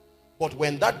it. But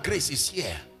when that grace is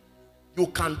here, you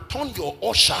can turn your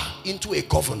usher into a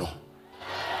governor.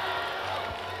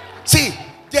 See,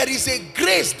 there is a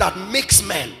grace that makes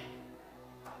men.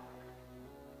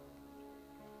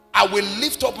 I will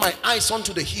lift up my eyes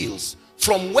unto the hills.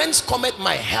 From whence cometh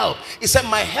my help? He said,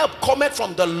 my help cometh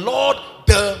from the Lord,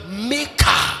 the maker.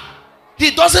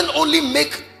 He doesn't only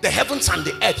make the heavens and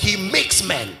the earth, he makes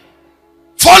men.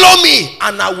 Follow me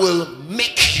and I will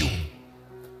make you.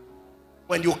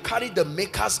 When you carry the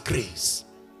maker's grace,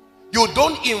 you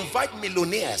don't invite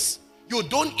millionaires, you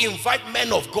don't invite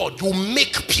men of God, you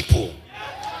make people.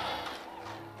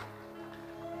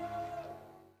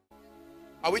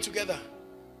 Are we together?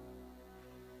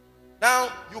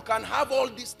 Now, you can have all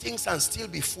these things and still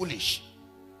be foolish,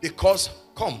 because,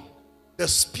 come, the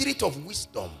spirit of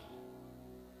wisdom.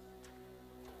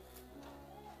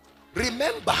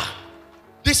 Remember,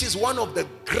 this is one of the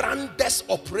grandest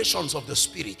operations of the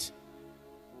spirit.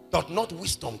 Doth not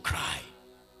wisdom cry?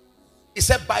 He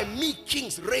said, by me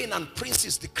kings reign and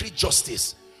princes decree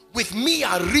justice. With me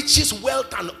are riches,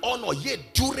 wealth and honor, yea,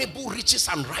 durable riches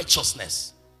and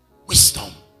righteousness.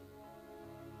 Wisdom.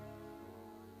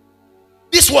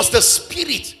 This was the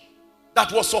spirit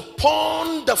that was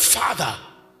upon the Father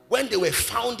when they were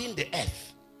founding the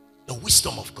earth. The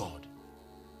wisdom of God.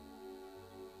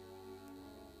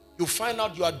 You find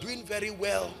out you are doing very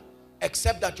well,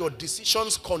 except that your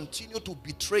decisions continue to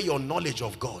betray your knowledge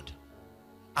of God.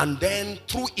 And then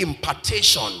through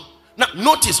impartation. Now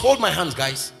notice, hold my hands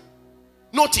guys.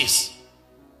 Notice.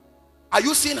 Are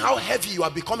you seeing how heavy you are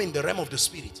becoming in the realm of the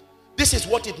spirit? This is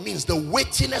what it means. The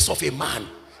weightiness of a man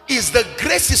is the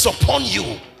graces upon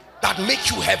you that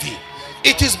make you heavy.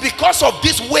 It is because of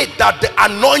this weight that the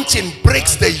anointing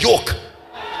breaks the yoke.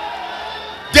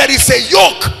 There is a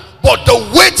yoke, but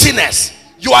the weightiness,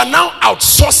 you are now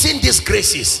outsourcing these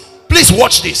graces. Please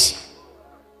watch this.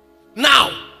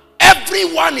 Now,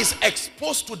 everyone is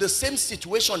exposed to the same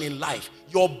situation in life.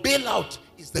 Your bailout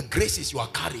is the graces you are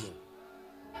carrying.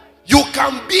 You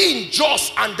can be in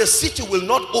Jos and the city will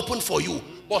not open for you,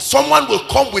 but someone will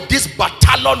come with this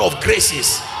battalion of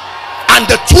graces and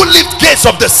the two lift gates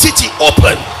of the city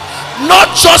open.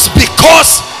 Not just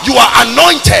because you are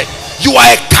anointed, you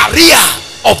are a carrier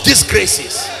of these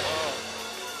graces.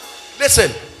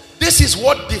 Listen, this is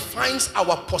what defines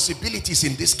our possibilities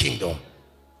in this kingdom.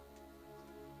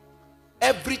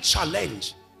 Every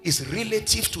challenge is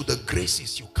relative to the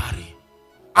graces you carry.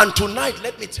 And tonight,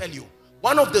 let me tell you,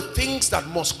 one of the things that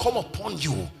must come upon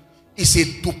you is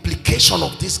a duplication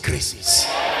of these graces.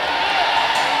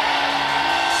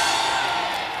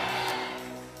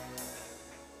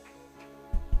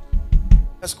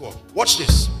 Let's go. Watch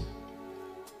this.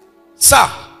 Sir,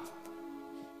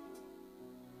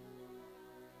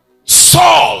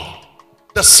 Saul,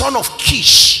 the son of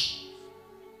Kish,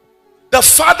 the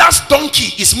father's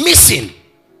donkey is missing.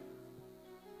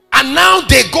 And now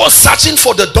they go searching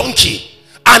for the donkey.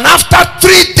 And after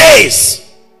 3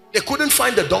 days, they couldn't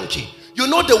find the donkey. You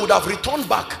know, they would have returned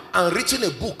back and written a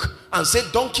book and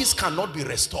said donkeys cannot be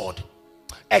restored.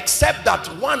 Except that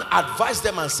one advised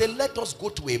them and said, let us go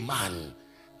to a man.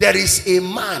 There is a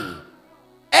man.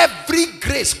 Every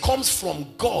grace comes from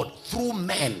God through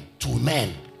men to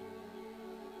men.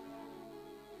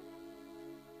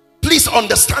 Please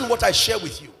understand what I share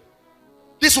with you.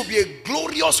 This will be a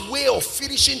glorious way of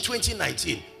finishing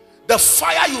 2019. The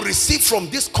fire you receive from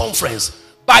this conference,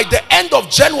 by the end of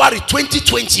January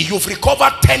 2020, you've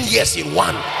recovered 10 years in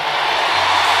one.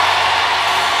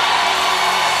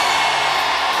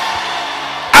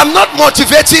 I'm not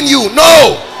motivating you,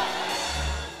 no.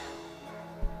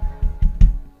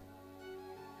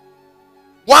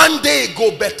 One day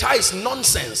go better is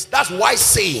nonsense. That's wise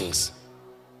sayings.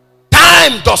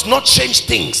 Time does not change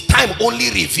things. Time only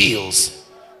reveals.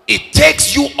 It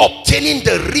takes you obtaining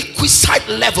the requisite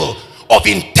level of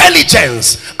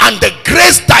intelligence and the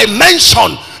grace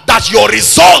dimension that your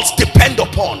results depend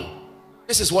upon.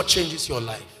 This is what changes your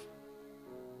life.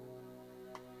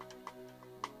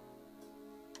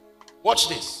 Watch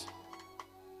this.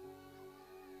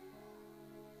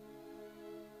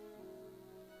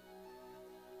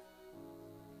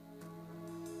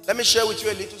 Let me share with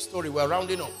you a little story. We're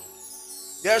rounding up.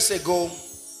 Years ago,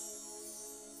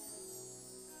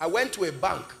 I went to a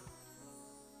bank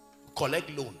to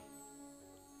collect loan.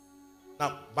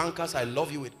 Now, bankers, I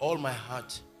love you with all my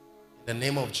heart. In the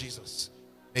name of Jesus.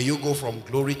 May you go from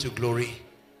glory to glory.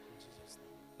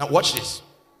 Now, watch this.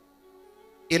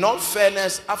 In all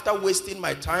fairness, after wasting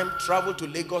my time, traveled to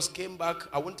Lagos, came back.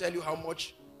 I won't tell you how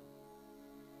much.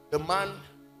 The man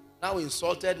now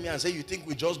insulted me and said, you think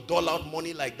we just dole out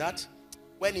money like that?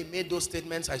 When he made those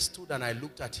statements, I stood and I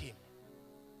looked at him.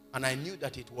 And I knew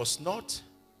that it was not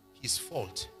his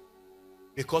fault.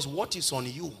 Because what is on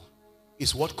you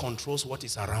is what controls what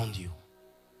is around you.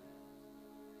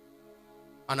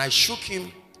 And I shook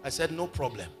him. I said, no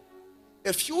problem.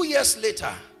 A few years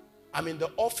later, I'm in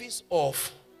the office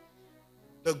of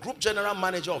the group general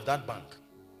manager of that bank.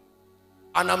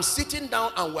 And I'm sitting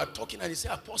down and we're talking, and he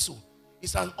said, Apostle,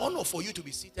 it's an honor for you to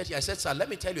be seated here. I said, sir, let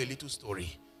me tell you a little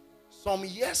story. Some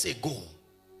years ago,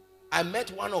 I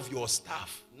met one of your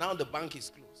staff. Now the bank is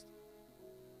closed.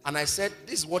 And I said,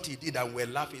 this is what he did, and we're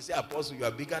laughing. He said, Apostle, you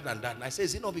are bigger than that. And I said,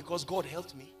 is it not because God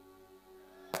helped me?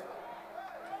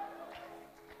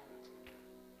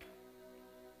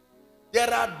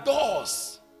 There are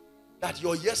doors that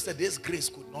your yesterday's grace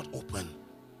could not open.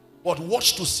 But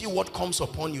watch to see what comes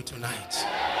upon you tonight.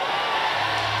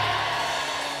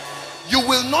 You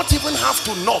will not even have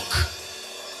to knock.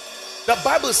 The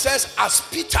Bible says, as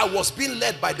Peter was being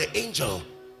led by the angel,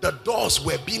 the doors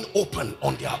were being opened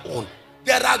on their own.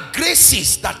 There are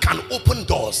graces that can open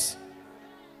doors.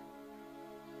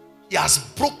 He has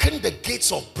broken the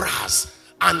gates of brass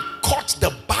and cut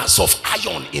the bars of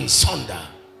iron in sunder.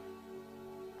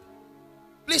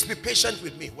 Please be patient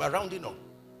with me. We're rounding up.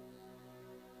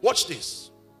 Watch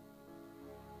this.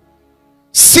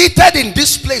 Seated in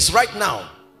this place right now,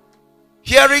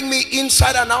 hearing me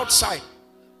inside and outside,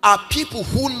 are people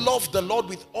who love the Lord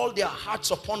with all their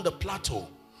hearts upon the plateau.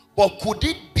 But could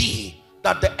it be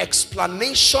that the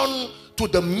explanation to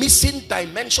the missing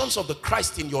dimensions of the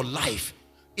Christ in your life,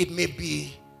 it may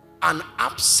be an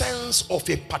absence of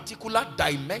a particular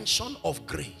dimension of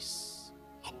grace?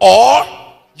 Or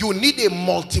you need a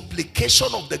multiplication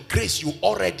of the grace you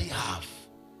already have.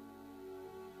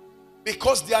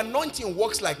 Because the anointing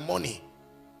works like money.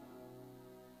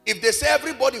 If they say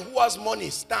everybody who has money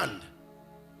stand,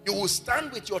 you will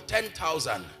stand with your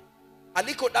 10,000.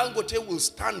 Aliko Dangote will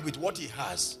stand with what he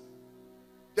has.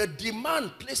 The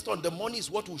demand placed on the money is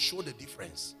what will show the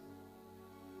difference.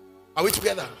 Are we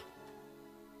together?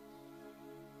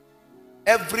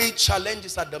 Every challenge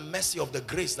is at the mercy of the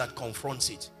grace that confronts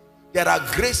it. There are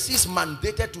graces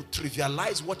mandated to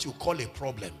trivialize what you call a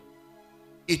problem.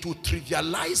 It will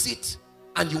trivialize it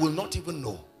and you will not even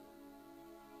know.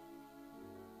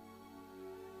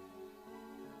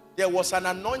 There was an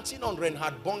anointing on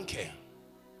Reinhard Bonnke.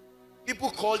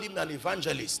 People called him an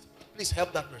evangelist. Please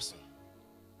help that person.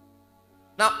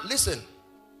 Now listen.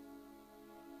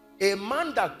 A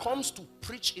man that comes to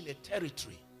preach in a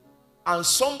territory and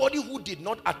somebody who did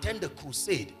not attend the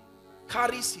crusade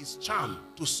carries his charm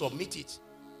to submit it.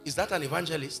 Is that an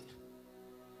evangelist?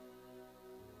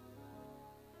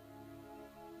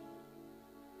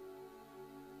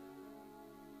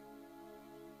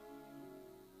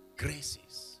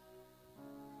 Graces.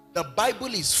 The Bible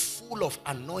is full of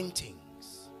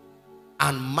anointings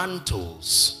and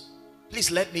mantles.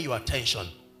 Please let me your attention.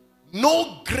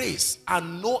 No grace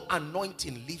and no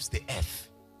anointing leaves the earth.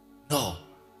 No.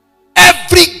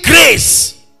 Every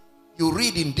grace you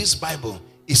read in this Bible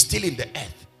is still in the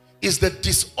earth. It's the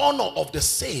dishonor of the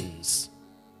saints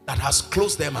that has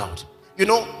closed them out. You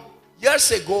know, years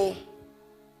ago,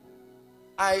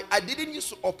 I didn't used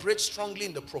to operate strongly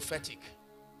in the prophetic.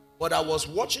 But I was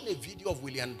watching a video of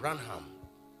William Branham.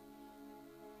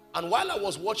 And while I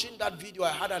was watching that video,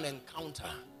 I had an encounter.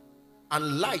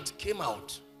 And light came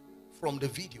out from the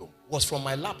video. It was from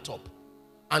my laptop.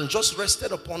 And just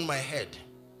rested upon my head.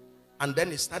 And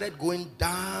then it started going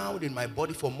down in my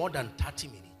body for more than 30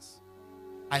 minutes.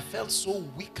 I felt so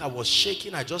weak. I was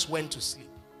shaking. I just went to sleep.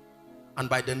 And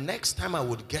by the next time I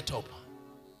would get up,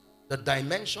 the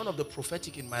dimension of the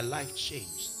prophetic in my life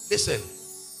changed. Listen.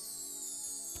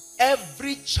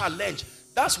 Every challenge.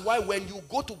 That's why when you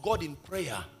go to God in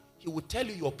prayer, he will tell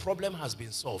you your problem has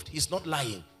been solved. He's not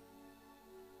lying.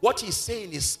 What he's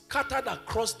saying is scattered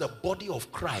across the body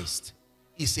of Christ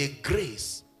is a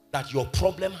grace that your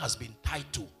problem has been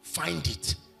tied to. Find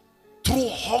it. Through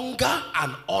hunger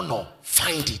and honor,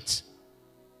 find it.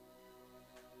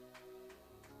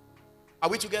 Are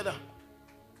we together?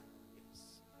 Yes.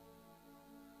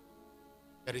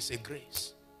 There is a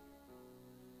grace.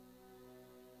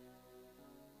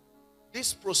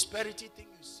 This prosperity thing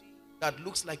you see that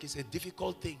looks like it's a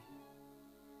difficult thing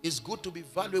is good to be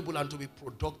valuable and to be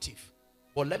productive.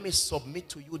 But let me submit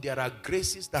to you, there are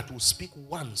graces that will speak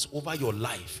once over your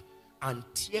life and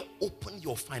tear open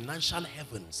your financial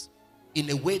heavens in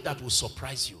a way that will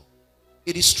surprise you.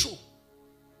 It is true.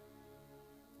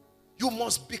 You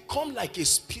must become like a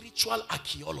spiritual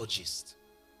archaeologist,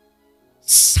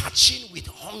 searching with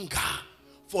hunger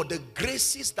for the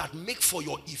graces that make for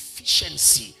your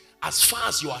efficiency as far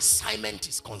as your assignment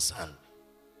is concerned.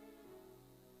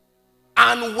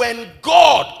 And when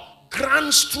God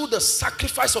grants through the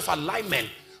sacrifice of alignment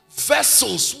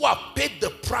vessels who have paid the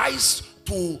price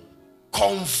to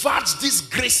convert these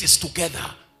graces together,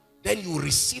 then you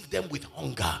receive them with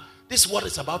hunger. This is what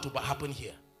is about to happen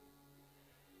here.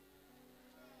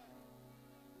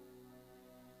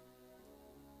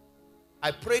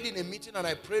 I prayed in a meeting and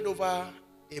I prayed over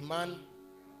a man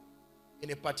in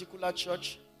a particular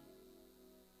church.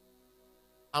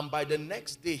 And by the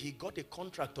next day, he got a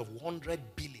contract of 100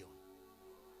 billion.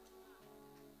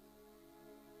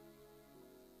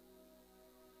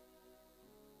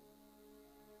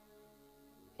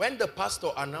 When the pastor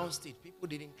announced it, people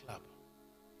didn't clap.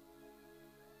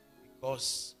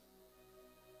 Because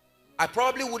I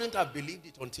probably wouldn't have believed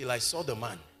it until I saw the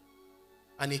man.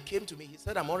 And he came to me, he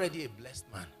said, I'm already a blessed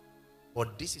man.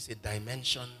 But this is a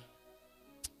dimension,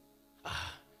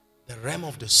 the realm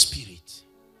of the spirit.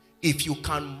 If you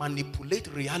can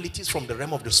manipulate realities from the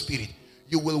realm of the spirit,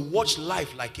 you will watch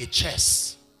life like a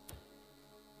chess.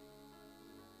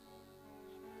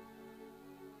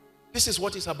 This is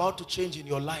what is about to change in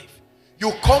your life.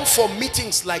 You come for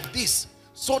meetings like this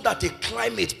so that a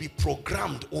climate be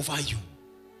programmed over you.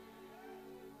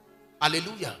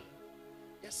 Hallelujah.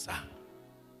 Yes, sir.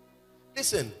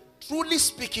 Listen, truly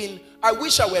speaking, I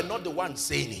wish I were not the one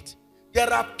saying it.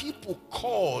 There are people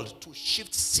called to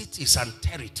shift cities and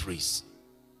territories.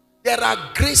 There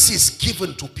are graces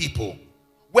given to people.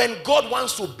 When God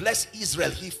wants to bless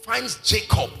Israel, he finds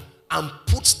Jacob and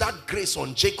puts that grace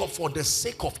on Jacob for the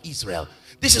sake of Israel.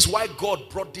 This is why God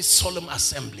brought this solemn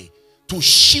assembly, to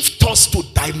shift us to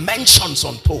dimensions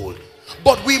untold.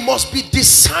 But we must be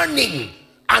discerning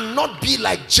and not be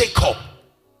like Jacob.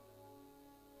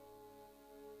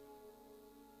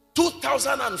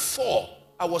 2004,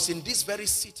 I was in this very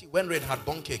city when Reinhard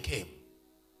Bonnke came.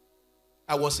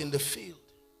 I was in the field.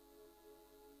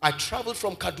 I traveled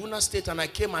from Kaduna State and I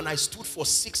came and I stood for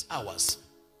 6 hours.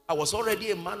 I was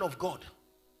already a man of God,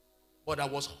 but I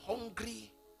was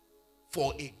hungry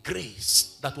for a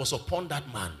grace that was upon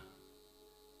that man.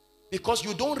 Because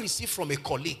you don't receive from a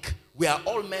colleague. We are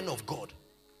all men of God.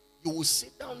 You will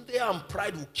sit down there and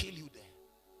pride will kill you there.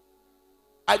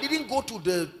 I didn't go to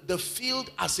the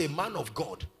field as a man of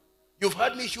God. You've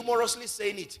heard me humorously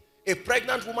saying it. A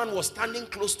pregnant woman was standing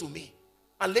close to me.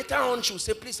 And later on, she would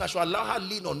say, please, I should allow her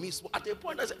lean on me. So at a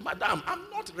point, I said, madam, I'm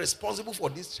not responsible for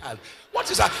this child.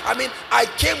 What is that? I mean, I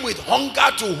came with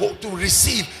hunger to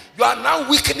receive. You are now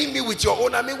weakening me with your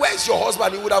own. I mean, where's your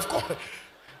husband? He would have come.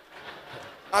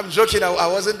 I'm joking. I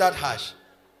wasn't that harsh.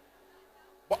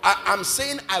 But I'm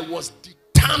saying I was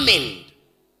determined.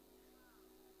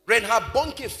 Reinhard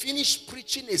Bonnke finished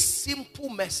preaching a simple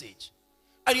message.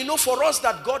 And you know, for us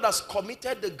that God has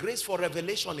committed the grace for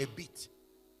revelation a bit,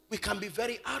 we can be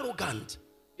very arrogant.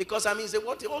 Because I mean, say,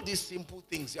 what all these simple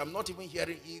things? I'm not even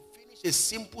hearing. He finished a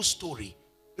simple story.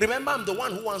 Remember, I'm the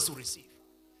one who wants to receive.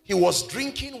 He was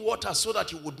drinking water so that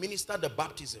he would minister the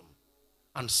baptism.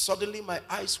 And suddenly my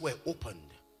eyes were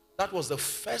opened. That was the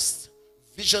first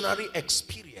visionary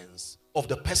experience of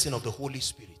the person of the Holy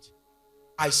Spirit.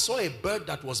 I saw a bird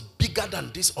that was bigger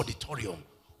than this auditorium,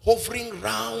 hovering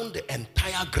round the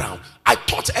entire ground. I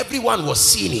thought everyone was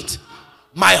seeing it.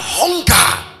 My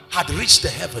hunger had reached the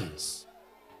heavens.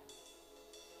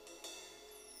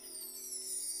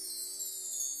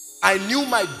 I knew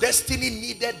my destiny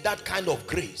needed that kind of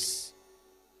grace.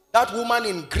 That woman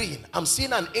in green, I'm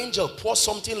seeing an angel pour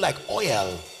something like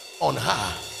oil on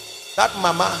her. That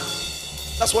mama,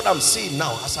 that's what I'm seeing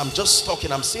now. As I'm just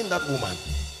talking, I'm seeing that woman.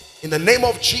 In the name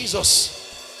of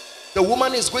Jesus, the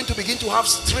woman is going to begin to have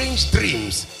strange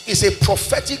dreams. It's a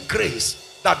prophetic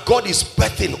grace that God is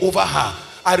birthing over her.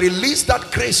 I release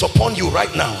that grace upon you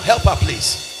right now. Help her,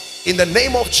 please. In the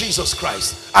name of Jesus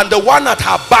Christ. And the one at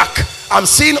her back, I'm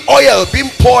seeing oil being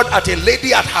poured at a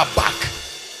lady at her back.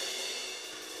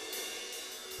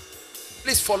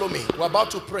 Please follow me. We're about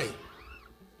to pray.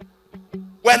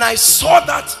 When I saw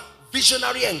that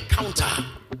visionary encounter,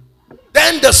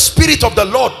 then the Spirit of the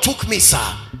Lord took me,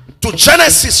 sir, to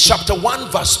Genesis chapter 1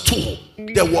 verse 2.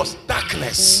 There was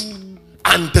darkness,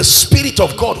 and the Spirit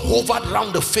of God hovered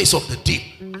around the face of the deep.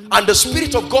 And the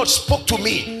Spirit of God spoke to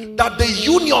me that the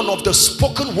union of the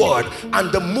spoken word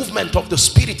and the movement of the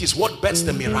Spirit is what births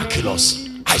the miraculous.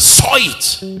 I saw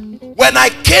it. When I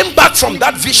came back from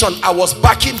that vision, I was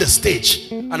back in the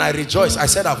stage and I rejoiced. I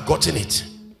said, I've gotten it.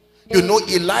 You know,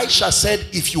 Elijah said,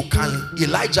 if you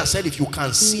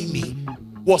can see me.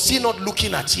 Was he not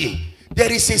looking at him?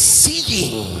 There is a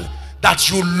seeing that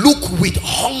you look with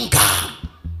hunger.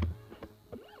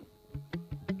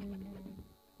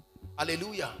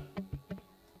 Hallelujah.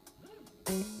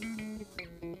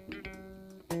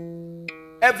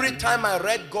 Every time I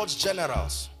read God's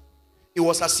generals, it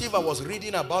was as if I was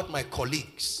reading about my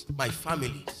colleagues, my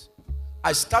families.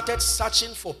 I started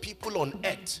searching for people on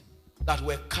earth that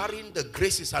were carrying the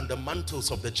graces and the mantles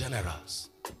of the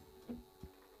generals.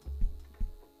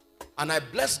 And I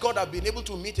bless God, I've been able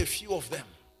to meet a few of them.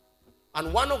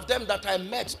 And one of them that I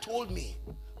met told me,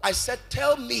 I said,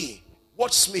 tell me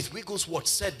what Smith Wigglesworth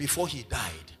said before he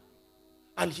died.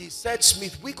 And he said,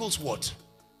 Smith Wigglesworth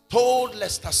told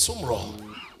Lester Sumrall,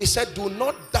 he said, do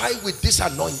not die with this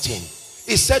anointing.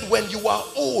 He said, when you are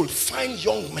old, find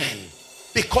young men,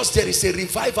 because there is a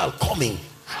revival coming.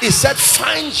 He said,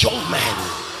 find young men.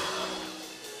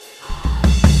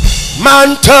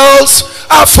 Mantles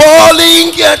are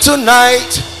falling here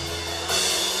tonight.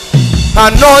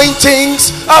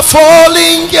 Anointings are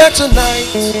falling here tonight.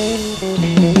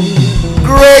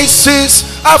 Graces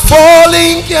are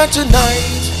falling here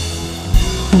tonight.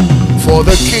 For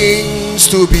the kings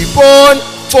to be born,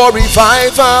 for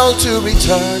revival to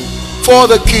return. For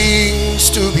the kings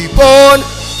to be born,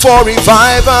 for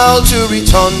revival to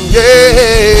return.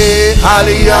 Yeah.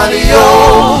 Halli, halli,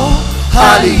 oh.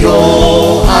 Halli,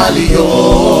 oh. Halli,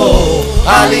 oh.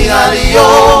 Halli, halli,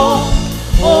 oh.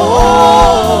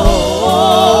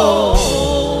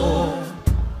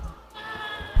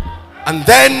 And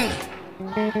then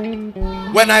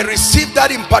when I received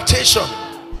that impartation,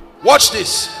 watch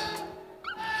this.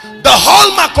 The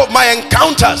hallmark of my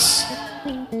encounters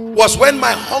was when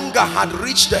my hunger had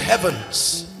reached the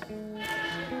heavens.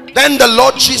 Then the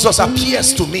Lord Jesus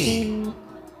appears to me.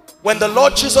 When the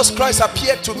Lord Jesus Christ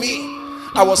appeared to me,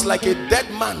 I was like a dead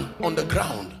man on the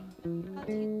ground.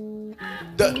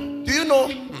 Do you know?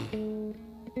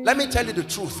 Let me tell you the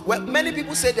truth. Well, many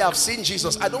people say they have seen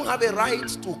Jesus. I don't have a right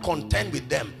to contend with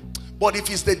them. But if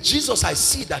it's the Jesus I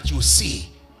see that you see,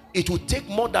 it will take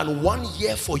more than 1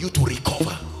 year for you to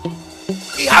recover.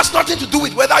 It has nothing to do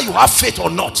with whether you have faith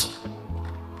or not.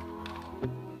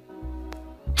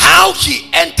 How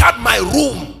he entered my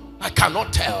room, I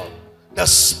cannot tell. The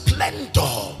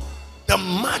splendor, the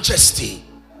majesty.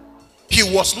 He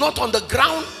was not on the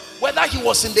ground. Whether he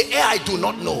was in the air, I do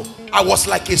not know. I was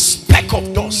like a speck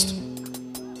of dust.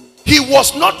 He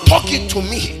was not talking to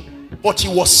me, but he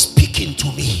was speaking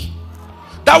to me.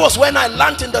 That was when I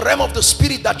learned in the realm of the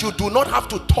spirit that you do not have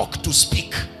to talk to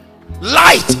speak.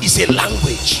 Light is a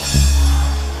language.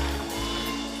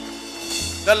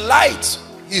 The light,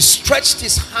 he stretched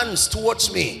his hands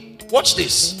towards me. Watch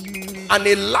this. And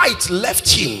a light left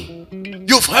him.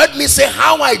 You've heard me say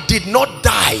how I did not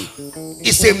die.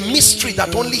 It's a mystery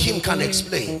that only him can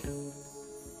explain.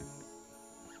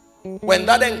 When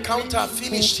that encounter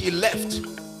finished, he left.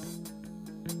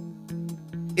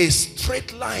 A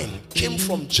straight line came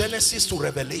from Genesis to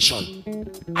Revelation.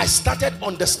 I started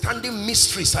understanding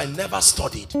mysteries I never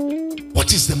studied.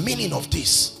 What is the meaning of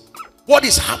this? What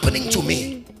is happening to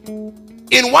me?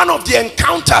 In one of the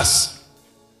encounters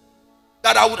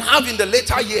that I would have in the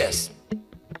later years,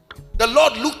 the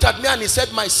Lord looked at me and he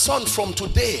said, my son, from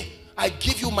today I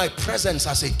give you my presence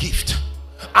as a gift.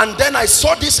 And then I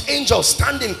saw this angel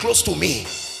standing close to me.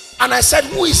 And I said,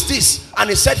 who is this?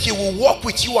 And he said, he will walk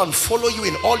with you and follow you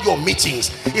in all your meetings.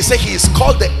 He said, he is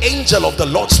called the angel of the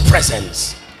Lord's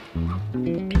presence.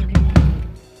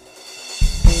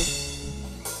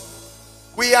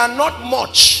 We are not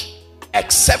much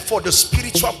except for the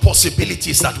spiritual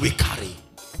possibilities that we carry.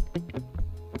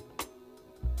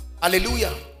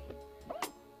 Hallelujah.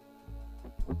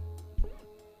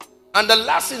 And the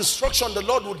last instruction the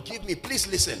Lord would give me, please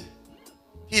listen.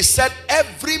 He said,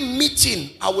 every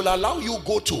meeting I will allow you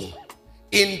go to,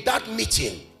 in that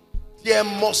meeting, there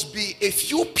must be a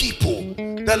few people,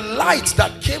 the light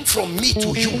that came from me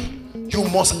to you, you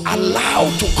must allow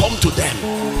to come to them.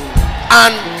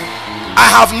 And I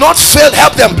have not failed.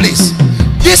 Help them, please.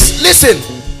 This, listen,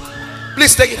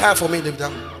 please take it higher for me,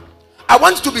 David. I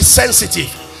want to be sensitive.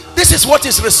 This is what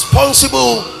is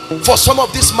responsible for some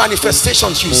of these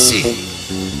manifestations you see.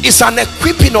 It's an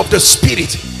equipping of the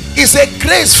spirit. It's a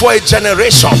grace for a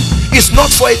generation. It's not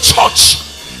for a church.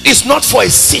 It's not for a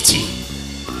city.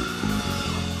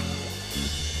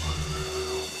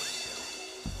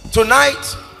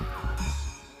 Tonight,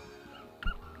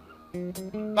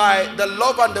 by the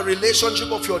love and the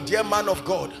relationship of your dear man of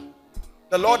God,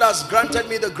 the Lord has granted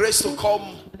me the grace to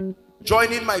come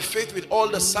join in my faith with all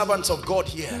the servants of God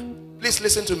here. Please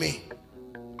listen to me.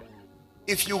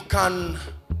 If you can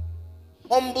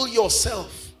humble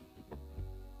yourself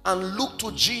and look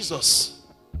to Jesus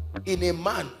in a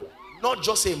man, not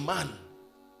just a man,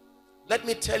 let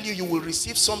me tell you, you will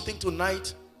receive something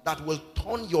tonight that will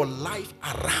turn your life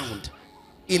around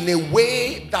in a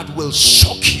way that will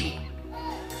shock you.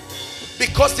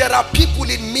 Because there are people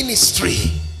in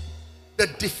ministry, the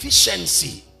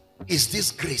deficiency is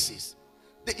these graces.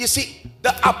 You see,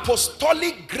 the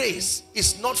apostolic grace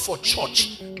is not for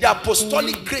church. The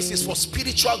apostolic grace is for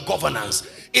spiritual governance.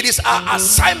 It is our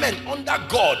assignment under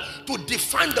God to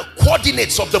define the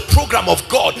coordinates of the program of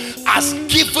God as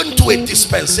given to a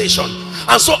dispensation.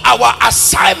 And so our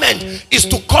assignment is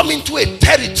to come into a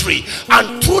territory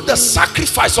and through the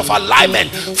sacrifice of alignment,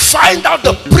 find out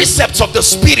the precepts of the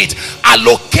Spirit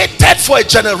allocated for a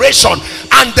generation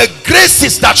and the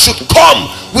graces that should come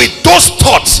with those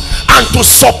thoughts and to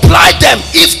supply them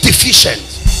if deficient.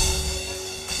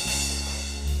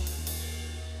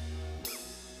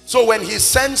 So when he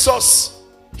sends us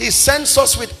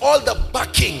with all the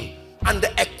backing and the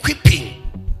equipping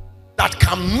that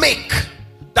can make,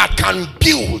 that can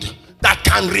build, that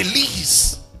can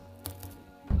release.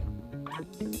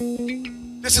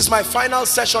 This is my final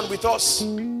session with us.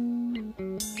 We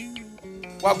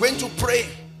are going to pray,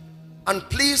 and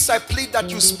please, I plead that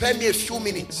you spare me a few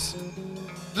minutes.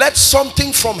 Let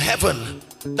something from heaven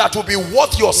that will be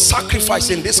worth your sacrifice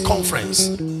in this conference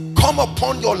come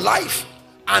upon your life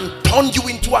and turn you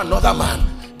into another man.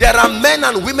 There are men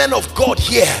and women of God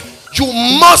here. You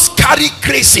must carry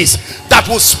graces that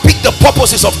will speak the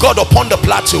purposes of God upon the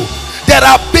plateau. There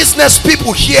are business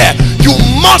people here. You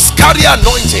must carry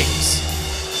anointings.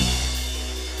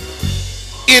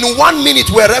 In 1 minute,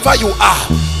 wherever you are,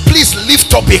 please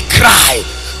lift up a cry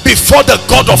before the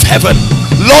God of heaven.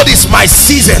 Lord, it's my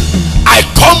season. I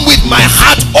come with my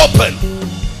heart open.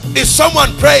 Is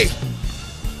someone praying?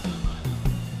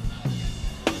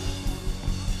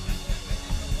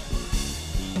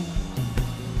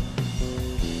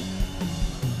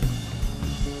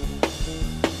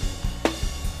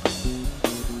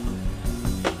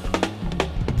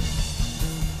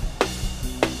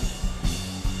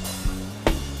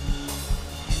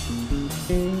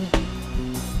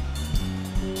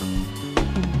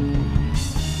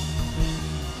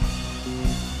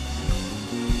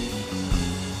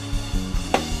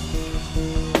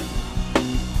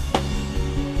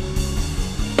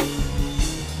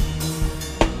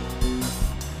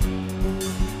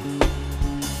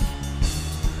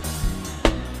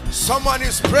 Someone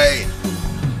is praying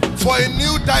for a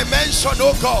new dimension.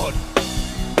 Oh God,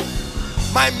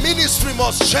 my ministry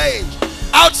must change.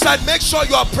 Outside, make sure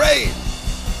you are praying.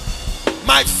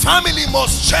 My family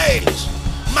must change.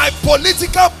 My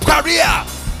political career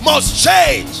must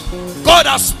change. God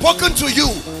has spoken to you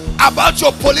about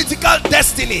your political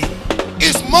destiny.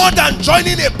 It's more than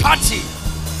joining a party.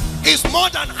 It's more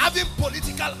than having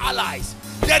political allies.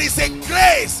 There is a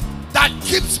grace that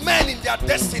keeps men in their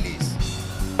destinies.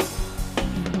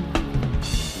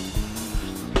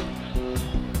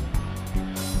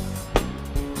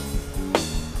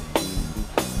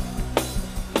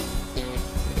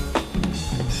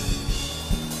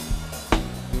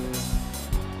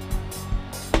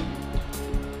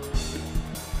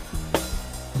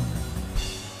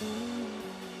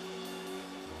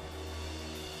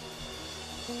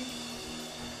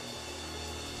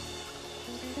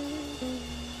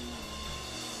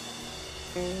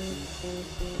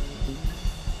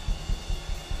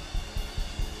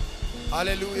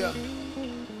 Hallelujah.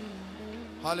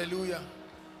 Hallelujah.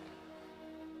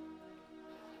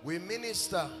 We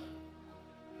minister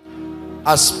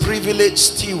as privileged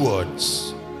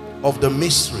stewards of the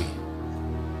mystery.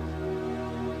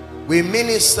 We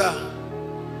minister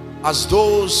as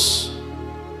those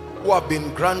who have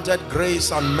been granted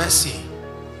grace and mercy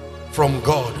from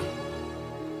God.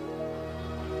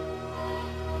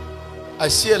 I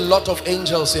see a lot of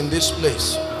angels in this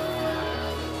place.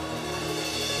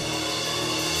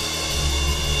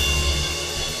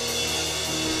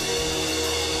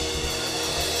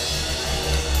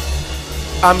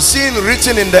 I'm seeing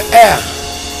written in the air,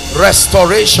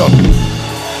 restoration.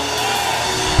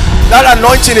 That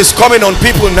anointing is coming on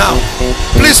people now.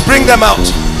 Please bring them out.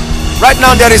 Right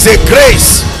now there is a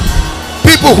grace.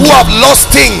 People who have lost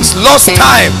things, lost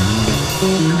time.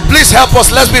 Please help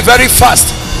us. Let's be very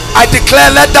fast. I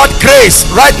declare, let that grace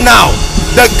right now,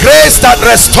 the grace that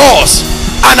restores,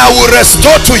 and I will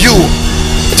restore to you.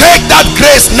 Take that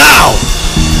grace now.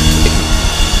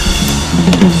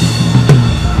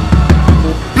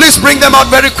 Please bring them out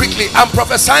very quickly. I'm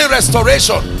prophesying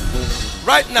restoration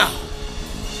right now.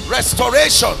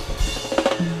 Restoration.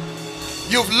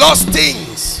 You've lost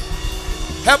things.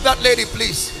 Help that lady,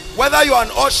 please. Whether you are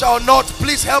an usher or not,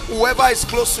 please help whoever is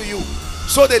close to you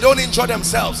so they don't injure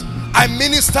themselves. I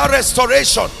minister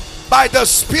restoration by the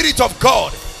Spirit of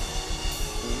God.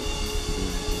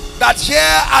 that here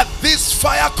at this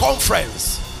fire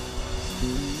conference,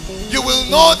 you will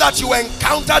know that you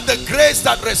encountered the grace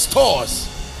that restores.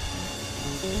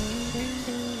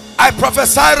 I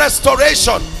prophesy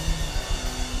restoration,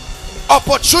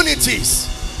 opportunities,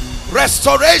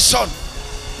 restoration,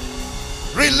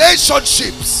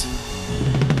 relationships.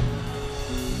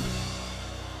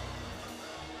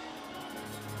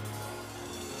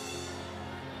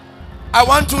 I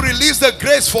want to release the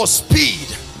grace for speed.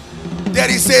 There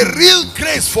is a real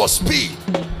grace for speed.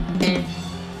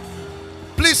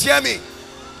 Please hear me.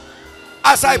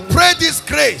 As I pray this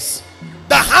grace,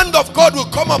 the hand of God will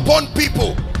come upon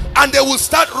people and they will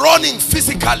start running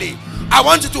physically. I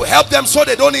want you to help them so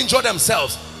they don't injure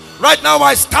themselves. Right now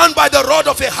I stand by the rod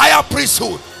of a higher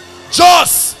priesthood.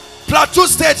 Jos, Plateau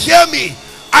State, hear me.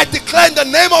 I declare in the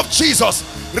name of Jesus,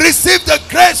 receive the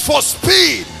grace for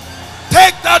speed.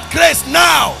 Take that grace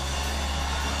now.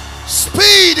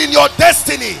 Speed in your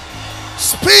destiny,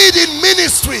 speed in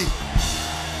ministry.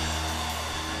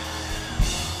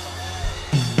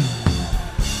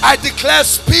 I declare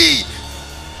speed,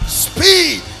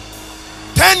 speed.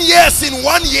 10 years in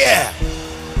 1 year,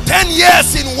 10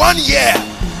 years in 1 year,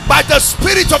 by the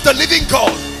Spirit of the living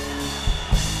God.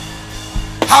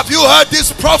 Have you heard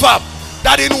this proverb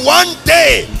that in 1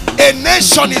 day a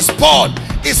nation is born?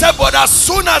 He said, but as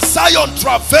soon as Zion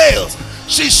travails,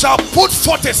 she shall put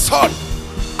forth a son.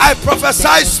 I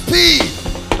prophesy speed,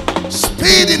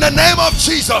 speed in the name of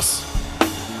Jesus.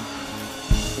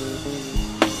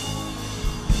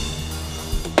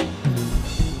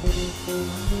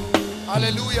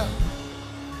 Hallelujah.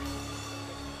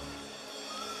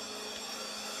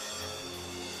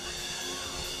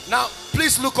 Now,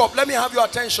 please look up. Let me have your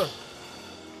attention.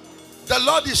 The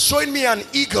Lord is showing me an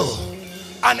eagle.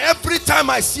 And every time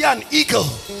I see an eagle,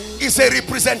 it's a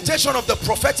representation of the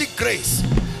prophetic grace.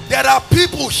 There are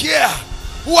people here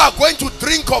who are going to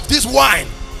drink of this wine.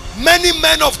 Many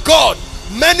men of God,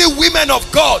 many women of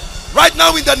God. Right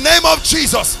now in the name of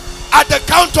Jesus, at the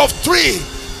count of 3,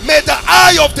 may the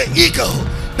eye of the eagle,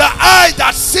 the eye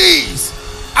that sees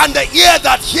and the ear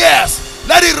that hears,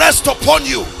 let it rest upon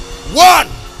you. 1,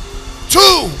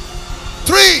 2,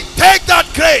 3. Take that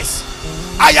grace.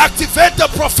 I activate the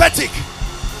prophetic.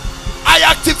 I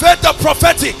activate the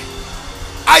prophetic.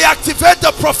 I activate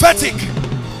the prophetic.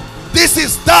 This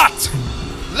is that.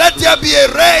 Let there be a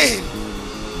rain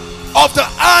of the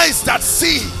eyes that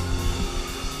see.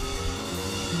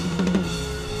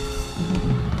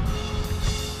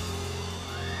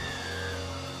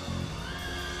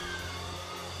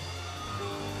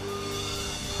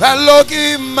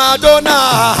 Elohim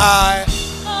Adonai.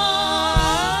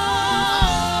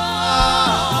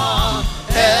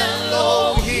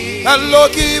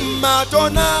 Elohim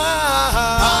Adonai.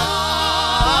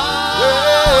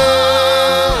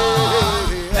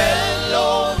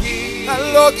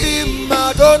 Elohim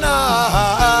Adonai.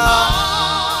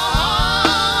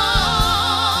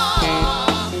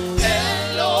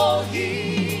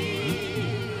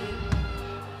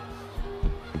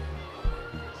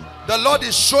 The Lord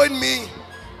is showing me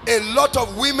a lot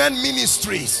of women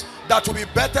ministries that will be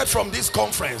bettered from this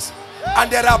conference.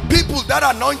 And there are people that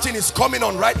anointing is coming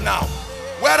on right now.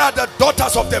 Where are the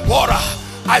daughters of Deborah?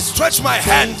 I stretch my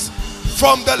hands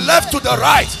from the left to the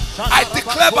right. I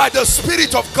declare by the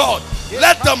Spirit of God,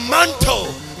 let the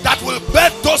mantle that will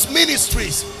birth those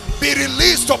ministries be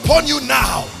released upon you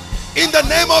now. In the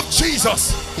name of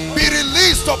Jesus, be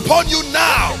released upon you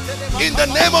now. In the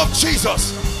name of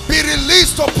Jesus, be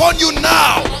released upon you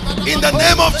now. In the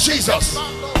name of Jesus.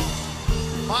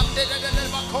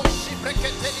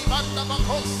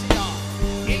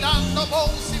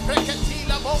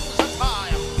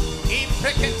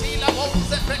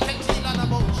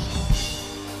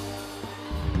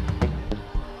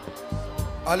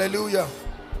 Hallelujah.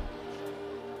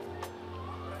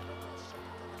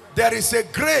 There is a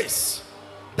grace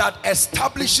that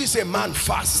establishes a man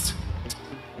fast.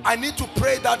 I need to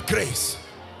pray that grace,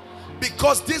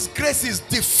 because this grace is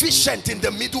deficient in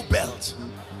the middle belt.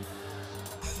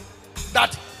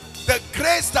 That the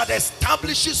grace that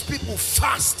establishes people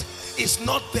fast is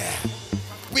not there.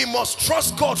 We must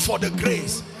trust God for the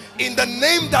grace. In the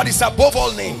name that is above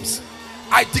all names,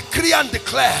 I decree and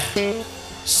declare,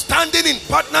 standing in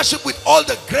partnership with all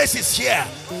the graces here,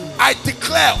 I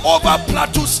declare over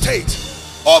Plateau State,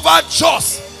 over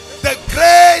Jos, the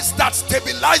grace that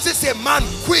stabilizes a man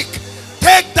quick.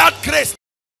 Take that grace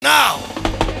now.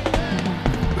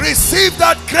 Receive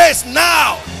that grace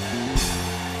now.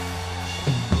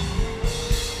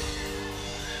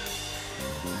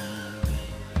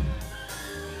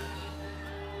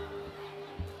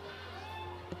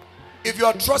 If you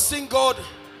are trusting God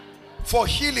for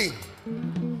healing.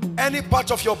 Any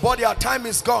part of your body, our time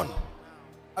is gone.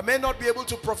 I may not be able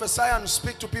to prophesy and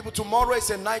speak to people. Tomorrow is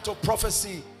a night of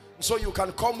prophecy, so you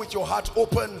can come with your heart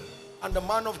open, and the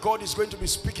man of God is going to be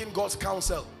speaking God's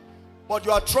counsel. But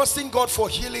you are trusting God for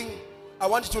healing. I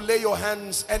want you to lay your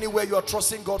hands anywhere you are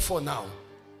trusting God for now.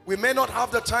 We may not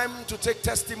have the time to take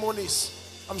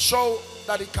testimonies. I'm sure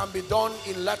that it can be done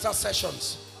in later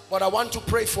sessions, but I want to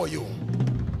pray for you.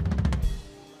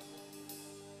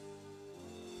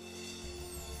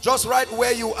 Just right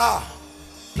where you are,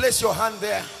 place your hand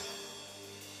there.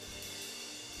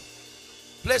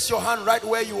 Place your hand right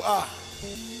where you are.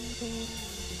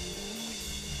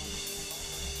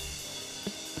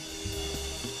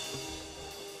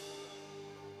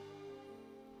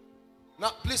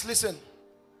 Now, please listen.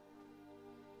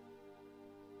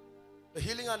 The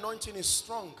healing anointing is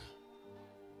strong.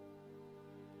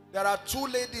 There are two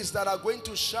ladies that are going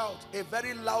to shout a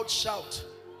very loud shout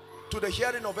to the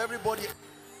hearing of everybody.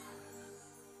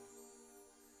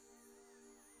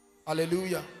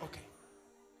 Hallelujah. Okay.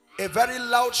 A very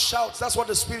loud shout. That's what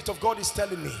the Spirit of God is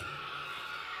telling me.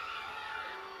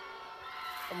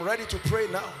 I'm ready to pray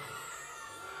now.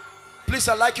 Please,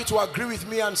 I'd like you to agree with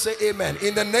me and say amen.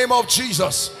 In the name of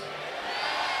Jesus.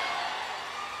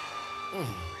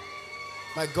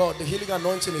 My God, the healing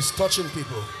anointing is touching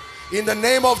people. In the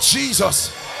name of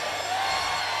Jesus.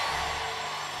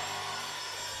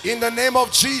 In the name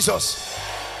of Jesus.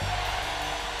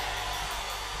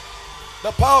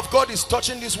 The power of God is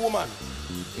touching this woman.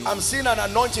 I'm seeing an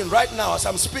anointing right now as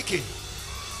I'm speaking.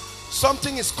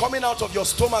 Something is coming out of your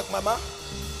stomach, mama.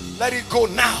 Let it go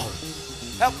now.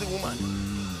 Help the woman.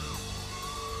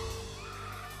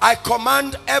 I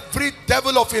command every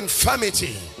devil of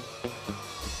infirmity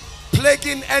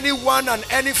plaguing anyone and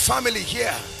any family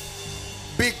here,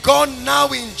 be gone now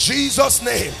in Jesus'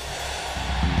 name.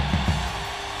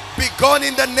 Be gone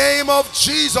in the name of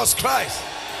Jesus Christ.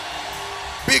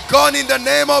 Be gone in the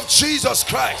name of Jesus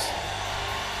Christ.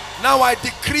 Now I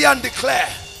decree and declare,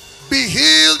 be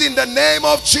healed in the name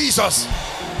of Jesus.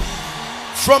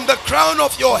 From the crown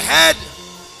of your head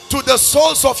to the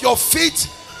soles of your feet,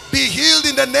 be healed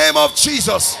in the name of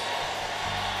Jesus.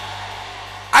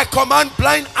 I command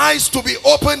blind eyes to be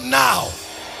opened now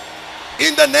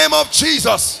in the name of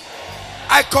Jesus.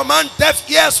 I command deaf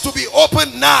ears to be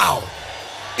opened now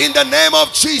in the name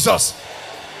of Jesus.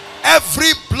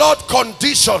 Every blood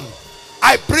condition,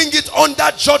 I bring it under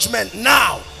judgment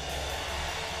now.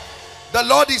 The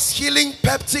Lord is healing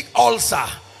peptic ulcer.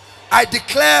 I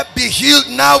declare, be healed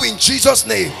now in Jesus'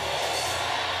 name.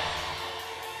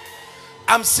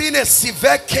 I'm seeing a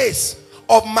severe case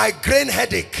of migraine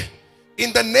headache.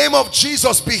 In the name of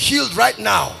Jesus, be healed right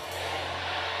now.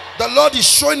 The Lord is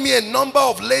showing me a number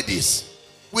of ladies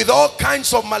with all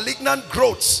kinds of malignant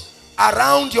growths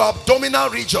around your abdominal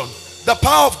region. The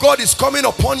power of God is coming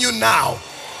upon you now,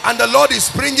 and the Lord is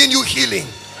bringing you healing.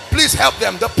 Please help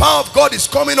them. The power of God is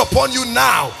coming upon you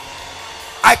now.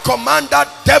 I command that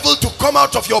devil to come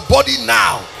out of your body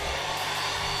now.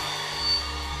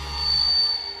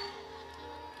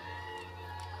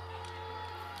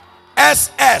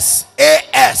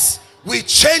 SSAS, we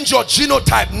change your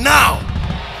genotype now.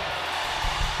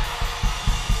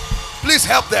 Please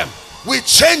help them. We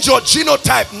change your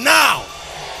genotype now.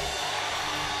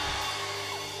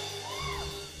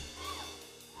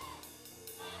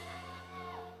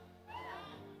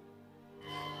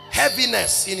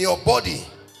 Heaviness in your body.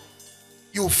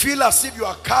 You feel as if you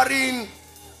are carrying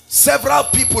several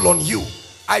people on you.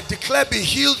 I declare, be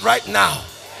healed right now.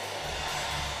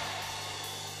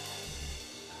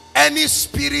 Any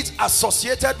spirit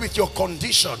associated with your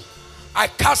condition, I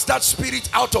cast that spirit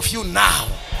out of you now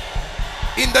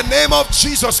in the name of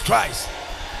Jesus Christ.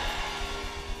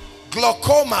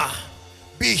 Glaucoma,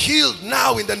 be healed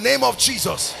now in the name of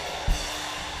Jesus.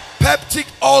 Peptic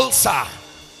ulcer,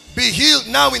 be healed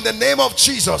now in the name of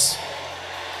Jesus.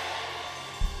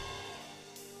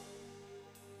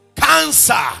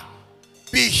 Cancer,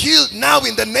 be healed now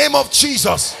in the name of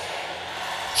Jesus.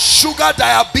 Sugar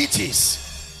diabetes,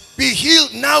 be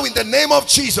healed now in the name of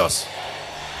Jesus.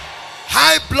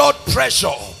 High blood pressure,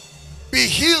 be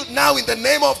healed now in the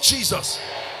name of Jesus.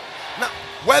 Now,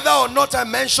 whether or not I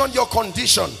mention your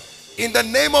condition, in the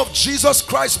name of Jesus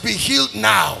Christ, be healed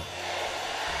now.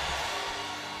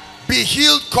 Be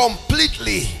healed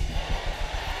completely.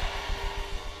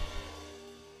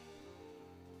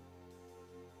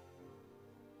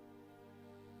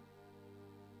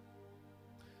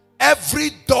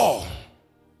 Every door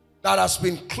that has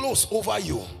been closed over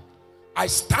you, I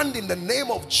stand in the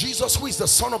name of Jesus, who is the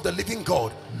Son of the living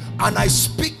God, and I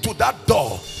speak to that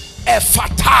door.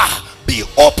 Ephata, be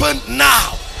opened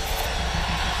now.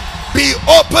 be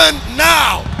open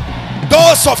now.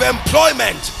 Doors of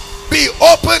employment, be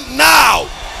open now.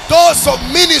 Doors of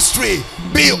ministry,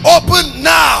 be open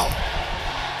now.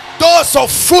 Doors of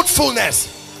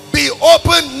fruitfulness, be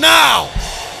open now.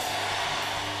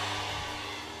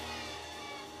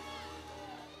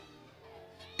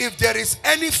 If there is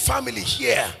any family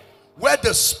here where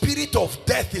the spirit of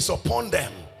death is upon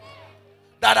them,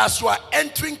 that as you are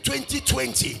entering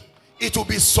 2020, it will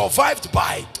be survived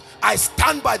by, I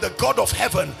stand by the God of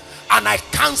heaven and I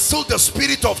cancel the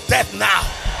spirit of death now.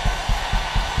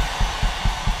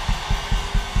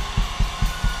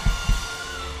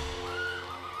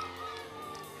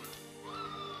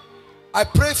 I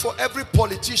pray for every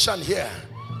politician here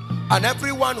and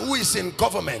everyone who is in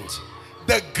government,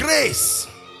 the grace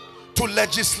to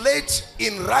legislate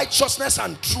in righteousness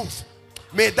and truth.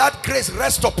 May that grace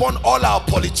rest upon all our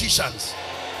politicians.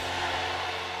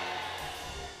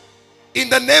 In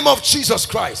the name of Jesus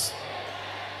Christ,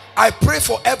 I pray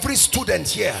for every student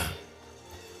here.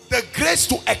 The grace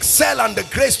to excel and the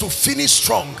grace to finish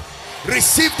strong.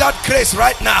 Receive that grace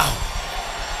right now.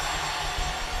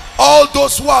 All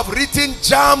those who have written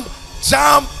jam,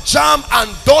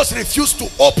 and doors refuse to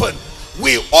open,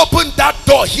 we open that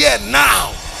door here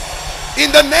now.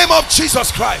 In the name of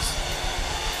Jesus Christ.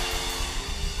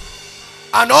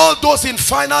 And all those in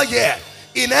final year,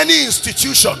 in any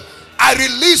institution, I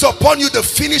release upon you the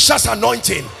finisher's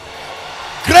anointing.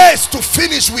 Grace to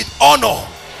finish with honor.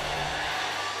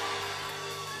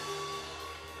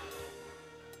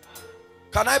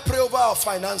 Can I pray over our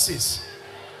finances?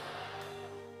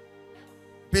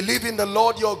 Believe in the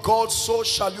Lord your God, so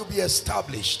shall you be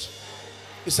established.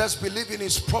 He says, believe in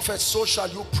his prophets, so shall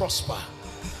you prosper.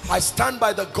 I stand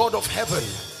by the God of heaven,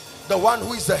 the one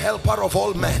who is the helper of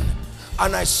all men,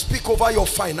 and I speak over your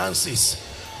finances.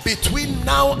 Between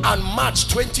now and March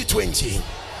 2020,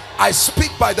 I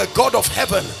speak by the God of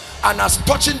heaven, and as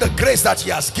touching the grace that he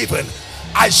has given,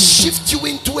 I shift you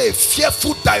into a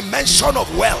fearful dimension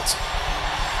of wealth,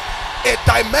 a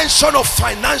dimension of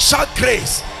financial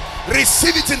grace.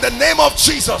 Receive it in the name of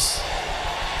Jesus.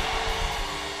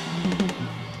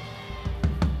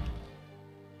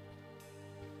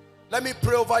 Let me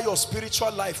pray over your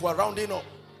spiritual life. We're rounding up.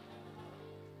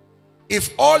 If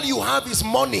all you have is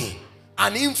money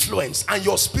and influence and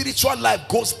your spiritual life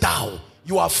goes down,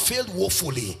 you have failed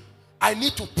woefully. I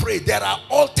need to pray. There are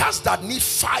altars that need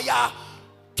fire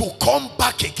to come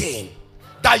back again.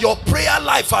 That your prayer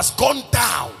life has gone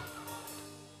down.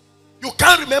 You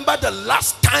can't remember the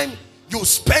last time you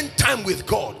spent time with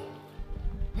God.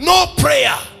 No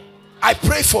prayer. I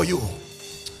pray for you.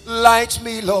 Light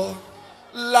me, Lord.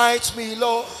 Light me,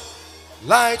 Lord.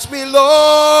 Light me,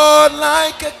 Lord,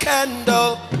 like a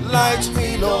candle. Light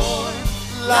me, Lord.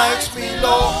 Light me,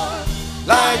 Lord.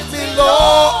 Light me,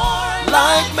 Lord,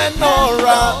 like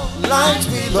menorah. Light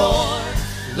me, Lord.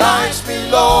 Light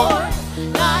me, Lord.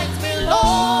 Light me,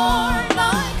 Lord,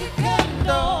 like a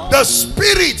candle. The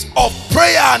spirit of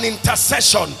prayer and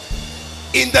intercession,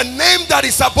 in the name that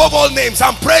is above all names,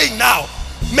 I'm praying now.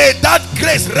 May that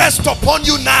grace rest upon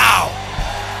you now.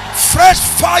 Fresh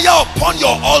fire upon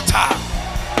your altar.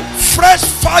 Fresh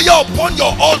fire upon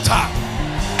your altar.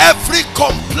 Every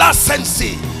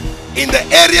complacency in the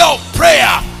area of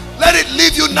prayer, let it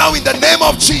leave you now in the name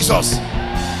of Jesus.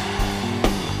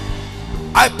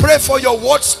 I pray for your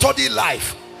word study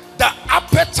life, the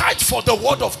appetite for the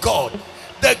word of God,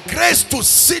 the grace to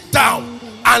sit down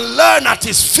and learn at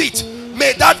his feet.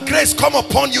 May that grace come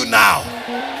upon you now.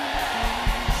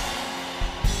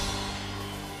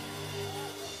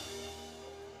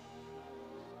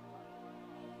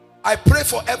 I pray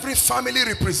for every family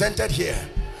represented here,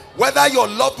 whether your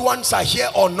loved ones are here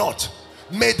or not.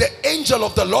 May the angel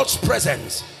of the Lord's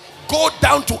presence go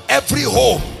down to every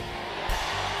home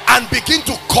and begin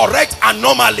to correct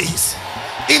anomalies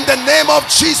in the name of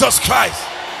Jesus Christ.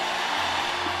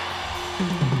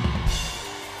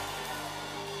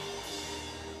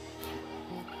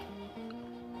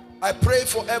 I pray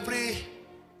for every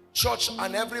church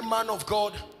and every man of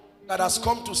God that has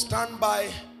come to stand by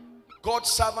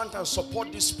God's servant and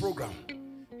support this program.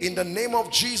 In the name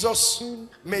of Jesus,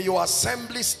 may your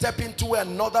assembly step into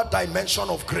another dimension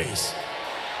of grace.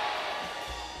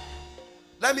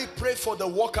 Let me pray for the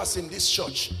workers in this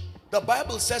church. The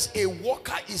Bible says a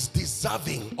worker is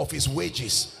deserving of his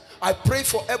wages. I pray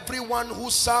for everyone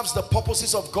who serves the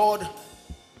purposes of God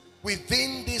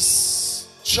within this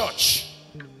church.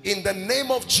 In the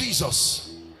name of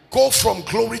Jesus, go from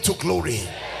glory to glory.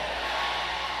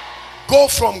 Go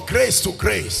from grace to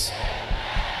grace.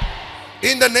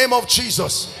 In the name of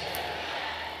Jesus.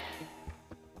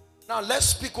 Now let's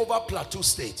speak over Plateau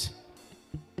State.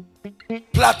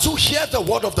 Plateau, hear the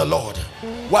word of the Lord.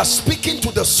 We're speaking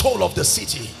to the soul of the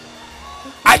city.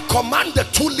 I command the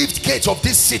two lift gates of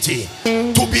this city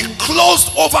to be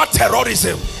closed over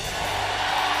terrorism.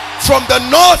 From the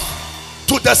north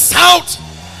to the south,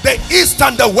 the east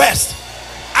and the west,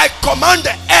 I command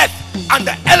the earth and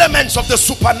the elements of the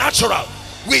supernatural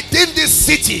within this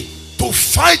city to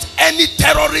fight any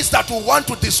terrorist that will want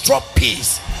to disrupt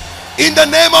peace. In the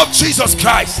name of Jesus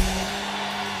Christ,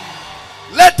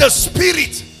 let the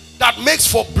spirit that makes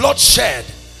for bloodshed,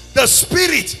 the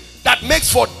spirit that makes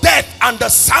for death and the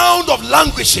sound of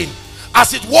languishing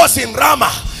as it was in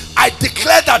Ramah, I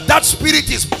declare that that spirit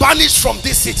is banished from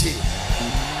this city.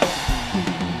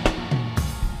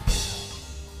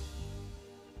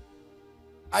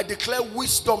 I declare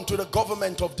wisdom to the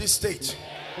government of this state,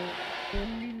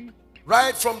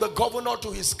 right from the governor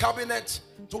to his cabinet,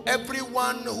 to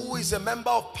everyone who is a member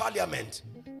of parliament.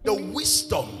 The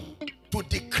wisdom to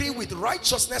decree with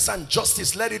righteousness and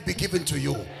justice, let it be given to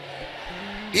you.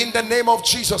 In the name of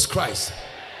Jesus Christ,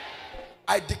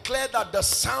 I declare that the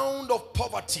sound of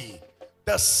poverty,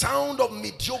 the sound of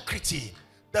mediocrity,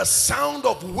 the sound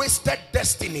of wasted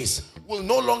destinies will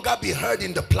no longer be heard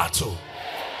in the plateau.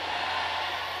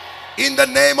 In the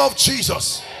name of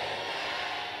Jesus.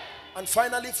 And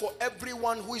finally, for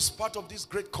everyone who is part of this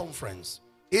great conference,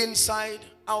 inside,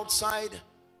 outside,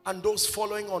 and those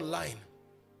following online,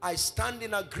 I stand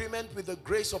in agreement with the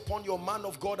grace upon your man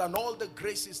of God and all the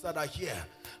graces that are here,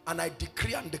 and I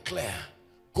decree and declare,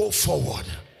 go forward,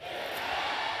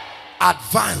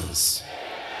 advance,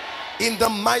 in the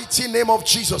mighty name of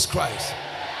Jesus Christ.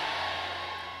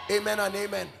 Amen and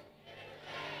amen.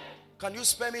 Can you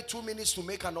spare me 2 minutes to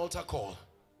make an altar call?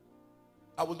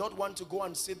 I will not want to go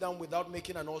and sit down without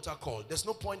making an altar call. There's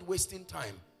no point wasting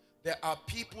time. There are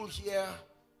people here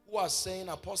who are saying,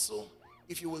 Apostle,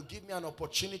 if you will give me an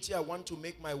opportunity, I want to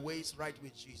make my ways right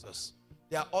with Jesus.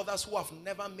 There are others who have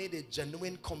never made a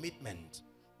genuine commitment.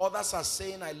 Others are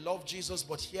saying, I love Jesus,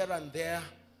 but here and there,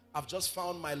 I've just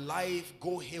found my life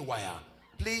go haywire.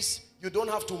 Please, you don't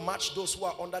have to match those who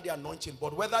are under the anointing,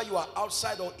 but whether you are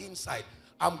outside or inside,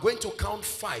 I'm going to count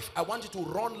 5. I want you to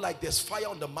run like there's fire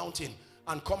on the mountain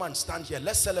and come and stand here.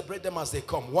 Let's celebrate them as they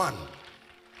come. 1.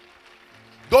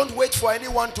 Don't wait for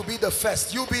anyone to be the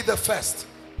first. You be the first.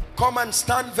 Come and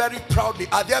stand very proudly.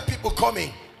 Are there people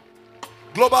coming?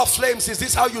 Global Flames, is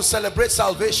this how you celebrate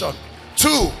salvation?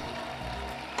 2.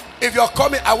 If you're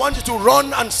coming, I want you to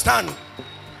run and stand.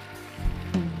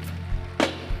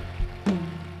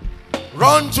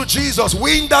 Run to Jesus.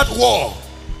 Win that war.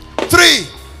 3.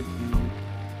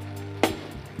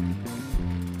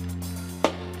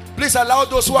 Please allow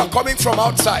those who are coming from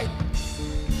outside,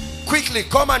 quickly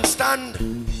come and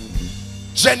stand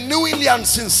genuinely and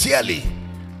sincerely.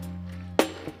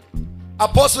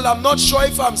 Apostle, I'm not sure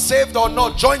if I'm saved or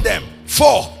not. Join them.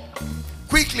 4.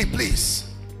 Quickly, please.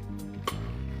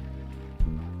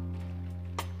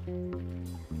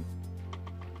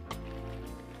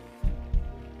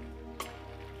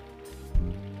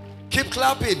 Keep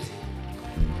clapping.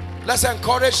 Let's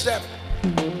encourage them.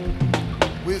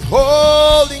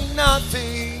 Withholding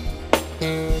nothing,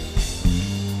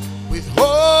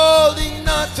 withholding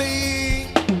nothing,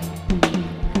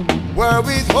 we're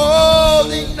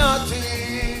withholding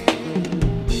nothing,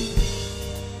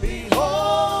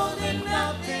 withholding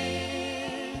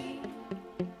nothing.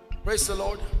 Praise the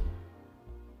Lord.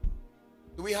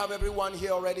 Do we have everyone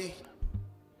here already?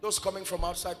 Those coming from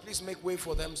outside, please make way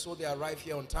for them so they arrive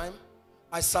here on time.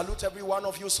 I salute every one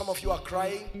of you. Some of you are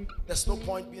crying. There's no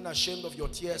point being ashamed of your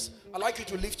tears. I'd like you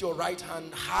to lift your right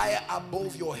hand high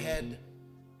above your head.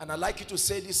 And I'd like you to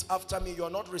say this after me. You're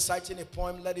not reciting a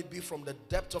poem. Let it be from the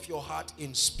depth of your heart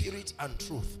in spirit and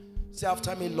truth. Say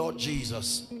after me, Lord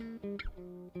Jesus.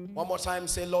 One more time,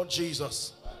 say, Lord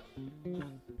Jesus,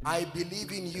 I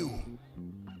believe in you,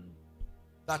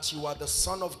 that you are the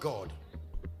Son of God.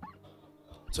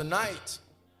 Tonight,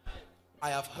 I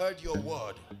have heard your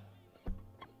word.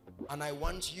 And I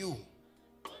want you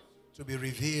to be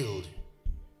revealed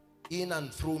in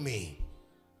and through me.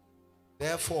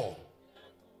 Therefore,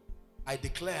 I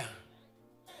declare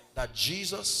that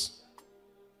Jesus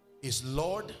is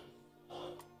Lord,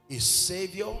 is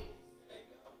Savior,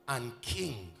 and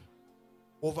King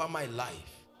over my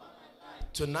life.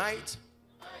 Tonight,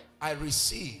 I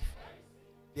receive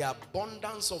the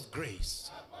abundance of grace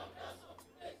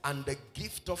and the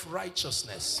gift of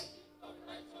righteousness.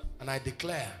 And I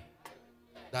declare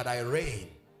that I reign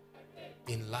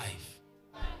in life.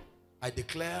 I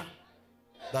declare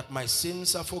that my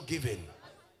sins are forgiven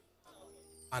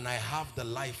and I have the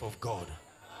life of God.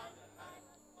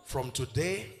 From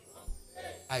today,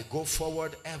 I go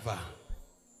forward ever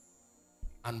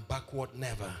and backward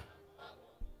never.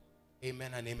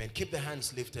 Amen and amen. Keep the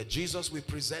hands lifted. Jesus, we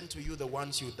present to you the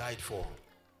ones you died for.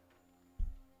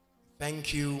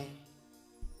 Thank you,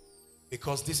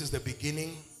 because this is the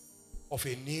beginning of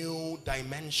a new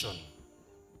dimension.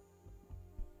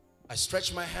 I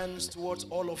stretch my hands towards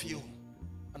all of you,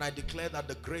 and I declare that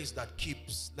the grace that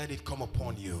keeps, let it come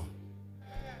upon you.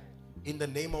 In the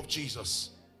name of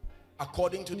Jesus,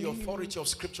 according to the authority of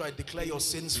Scripture, I declare your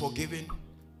sins forgiven,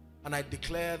 and I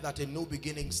declare that a new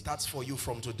beginning starts for you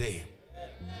from today.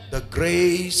 The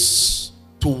grace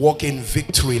to walk in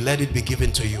victory, let it be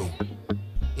given to you.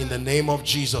 In the name of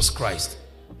Jesus Christ,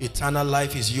 eternal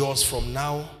life is yours from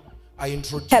now. I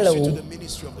introduce you to the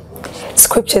ministry of the Holy.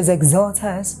 Scriptures exhort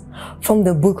us from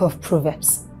the book of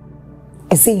Proverbs.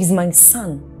 It says, my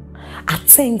son,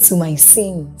 attend to my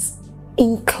sayings,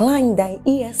 incline thy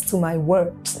ears to my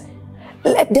words,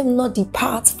 let them not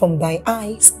depart from thy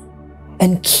eyes,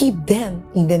 and keep them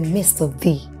in the midst of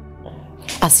thee.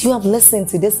 As you have listened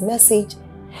to this message,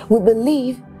 we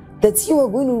believe that you are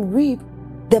going to reap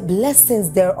the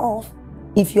blessings thereof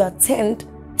if you attend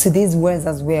to these words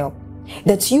as well.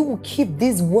 That you will keep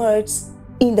these words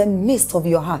in the midst of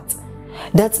your heart.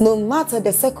 That no matter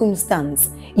the circumstance,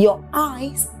 your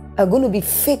eyes are going to be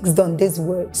fixed on these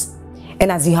words.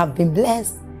 And as you have been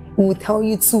blessed, we will tell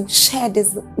you to share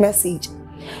this message.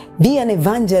 Be an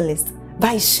evangelist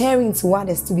by sharing to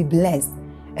others to be blessed.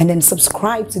 And then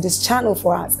subscribe to this channel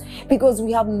for us, because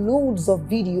we have loads of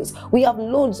videos, we have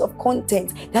loads of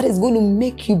content that is going to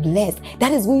make you blessed,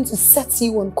 that is going to set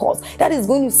you on course, that is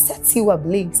going to set you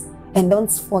ablaze. And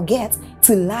don't forget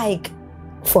to like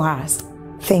for us.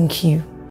 Thank you.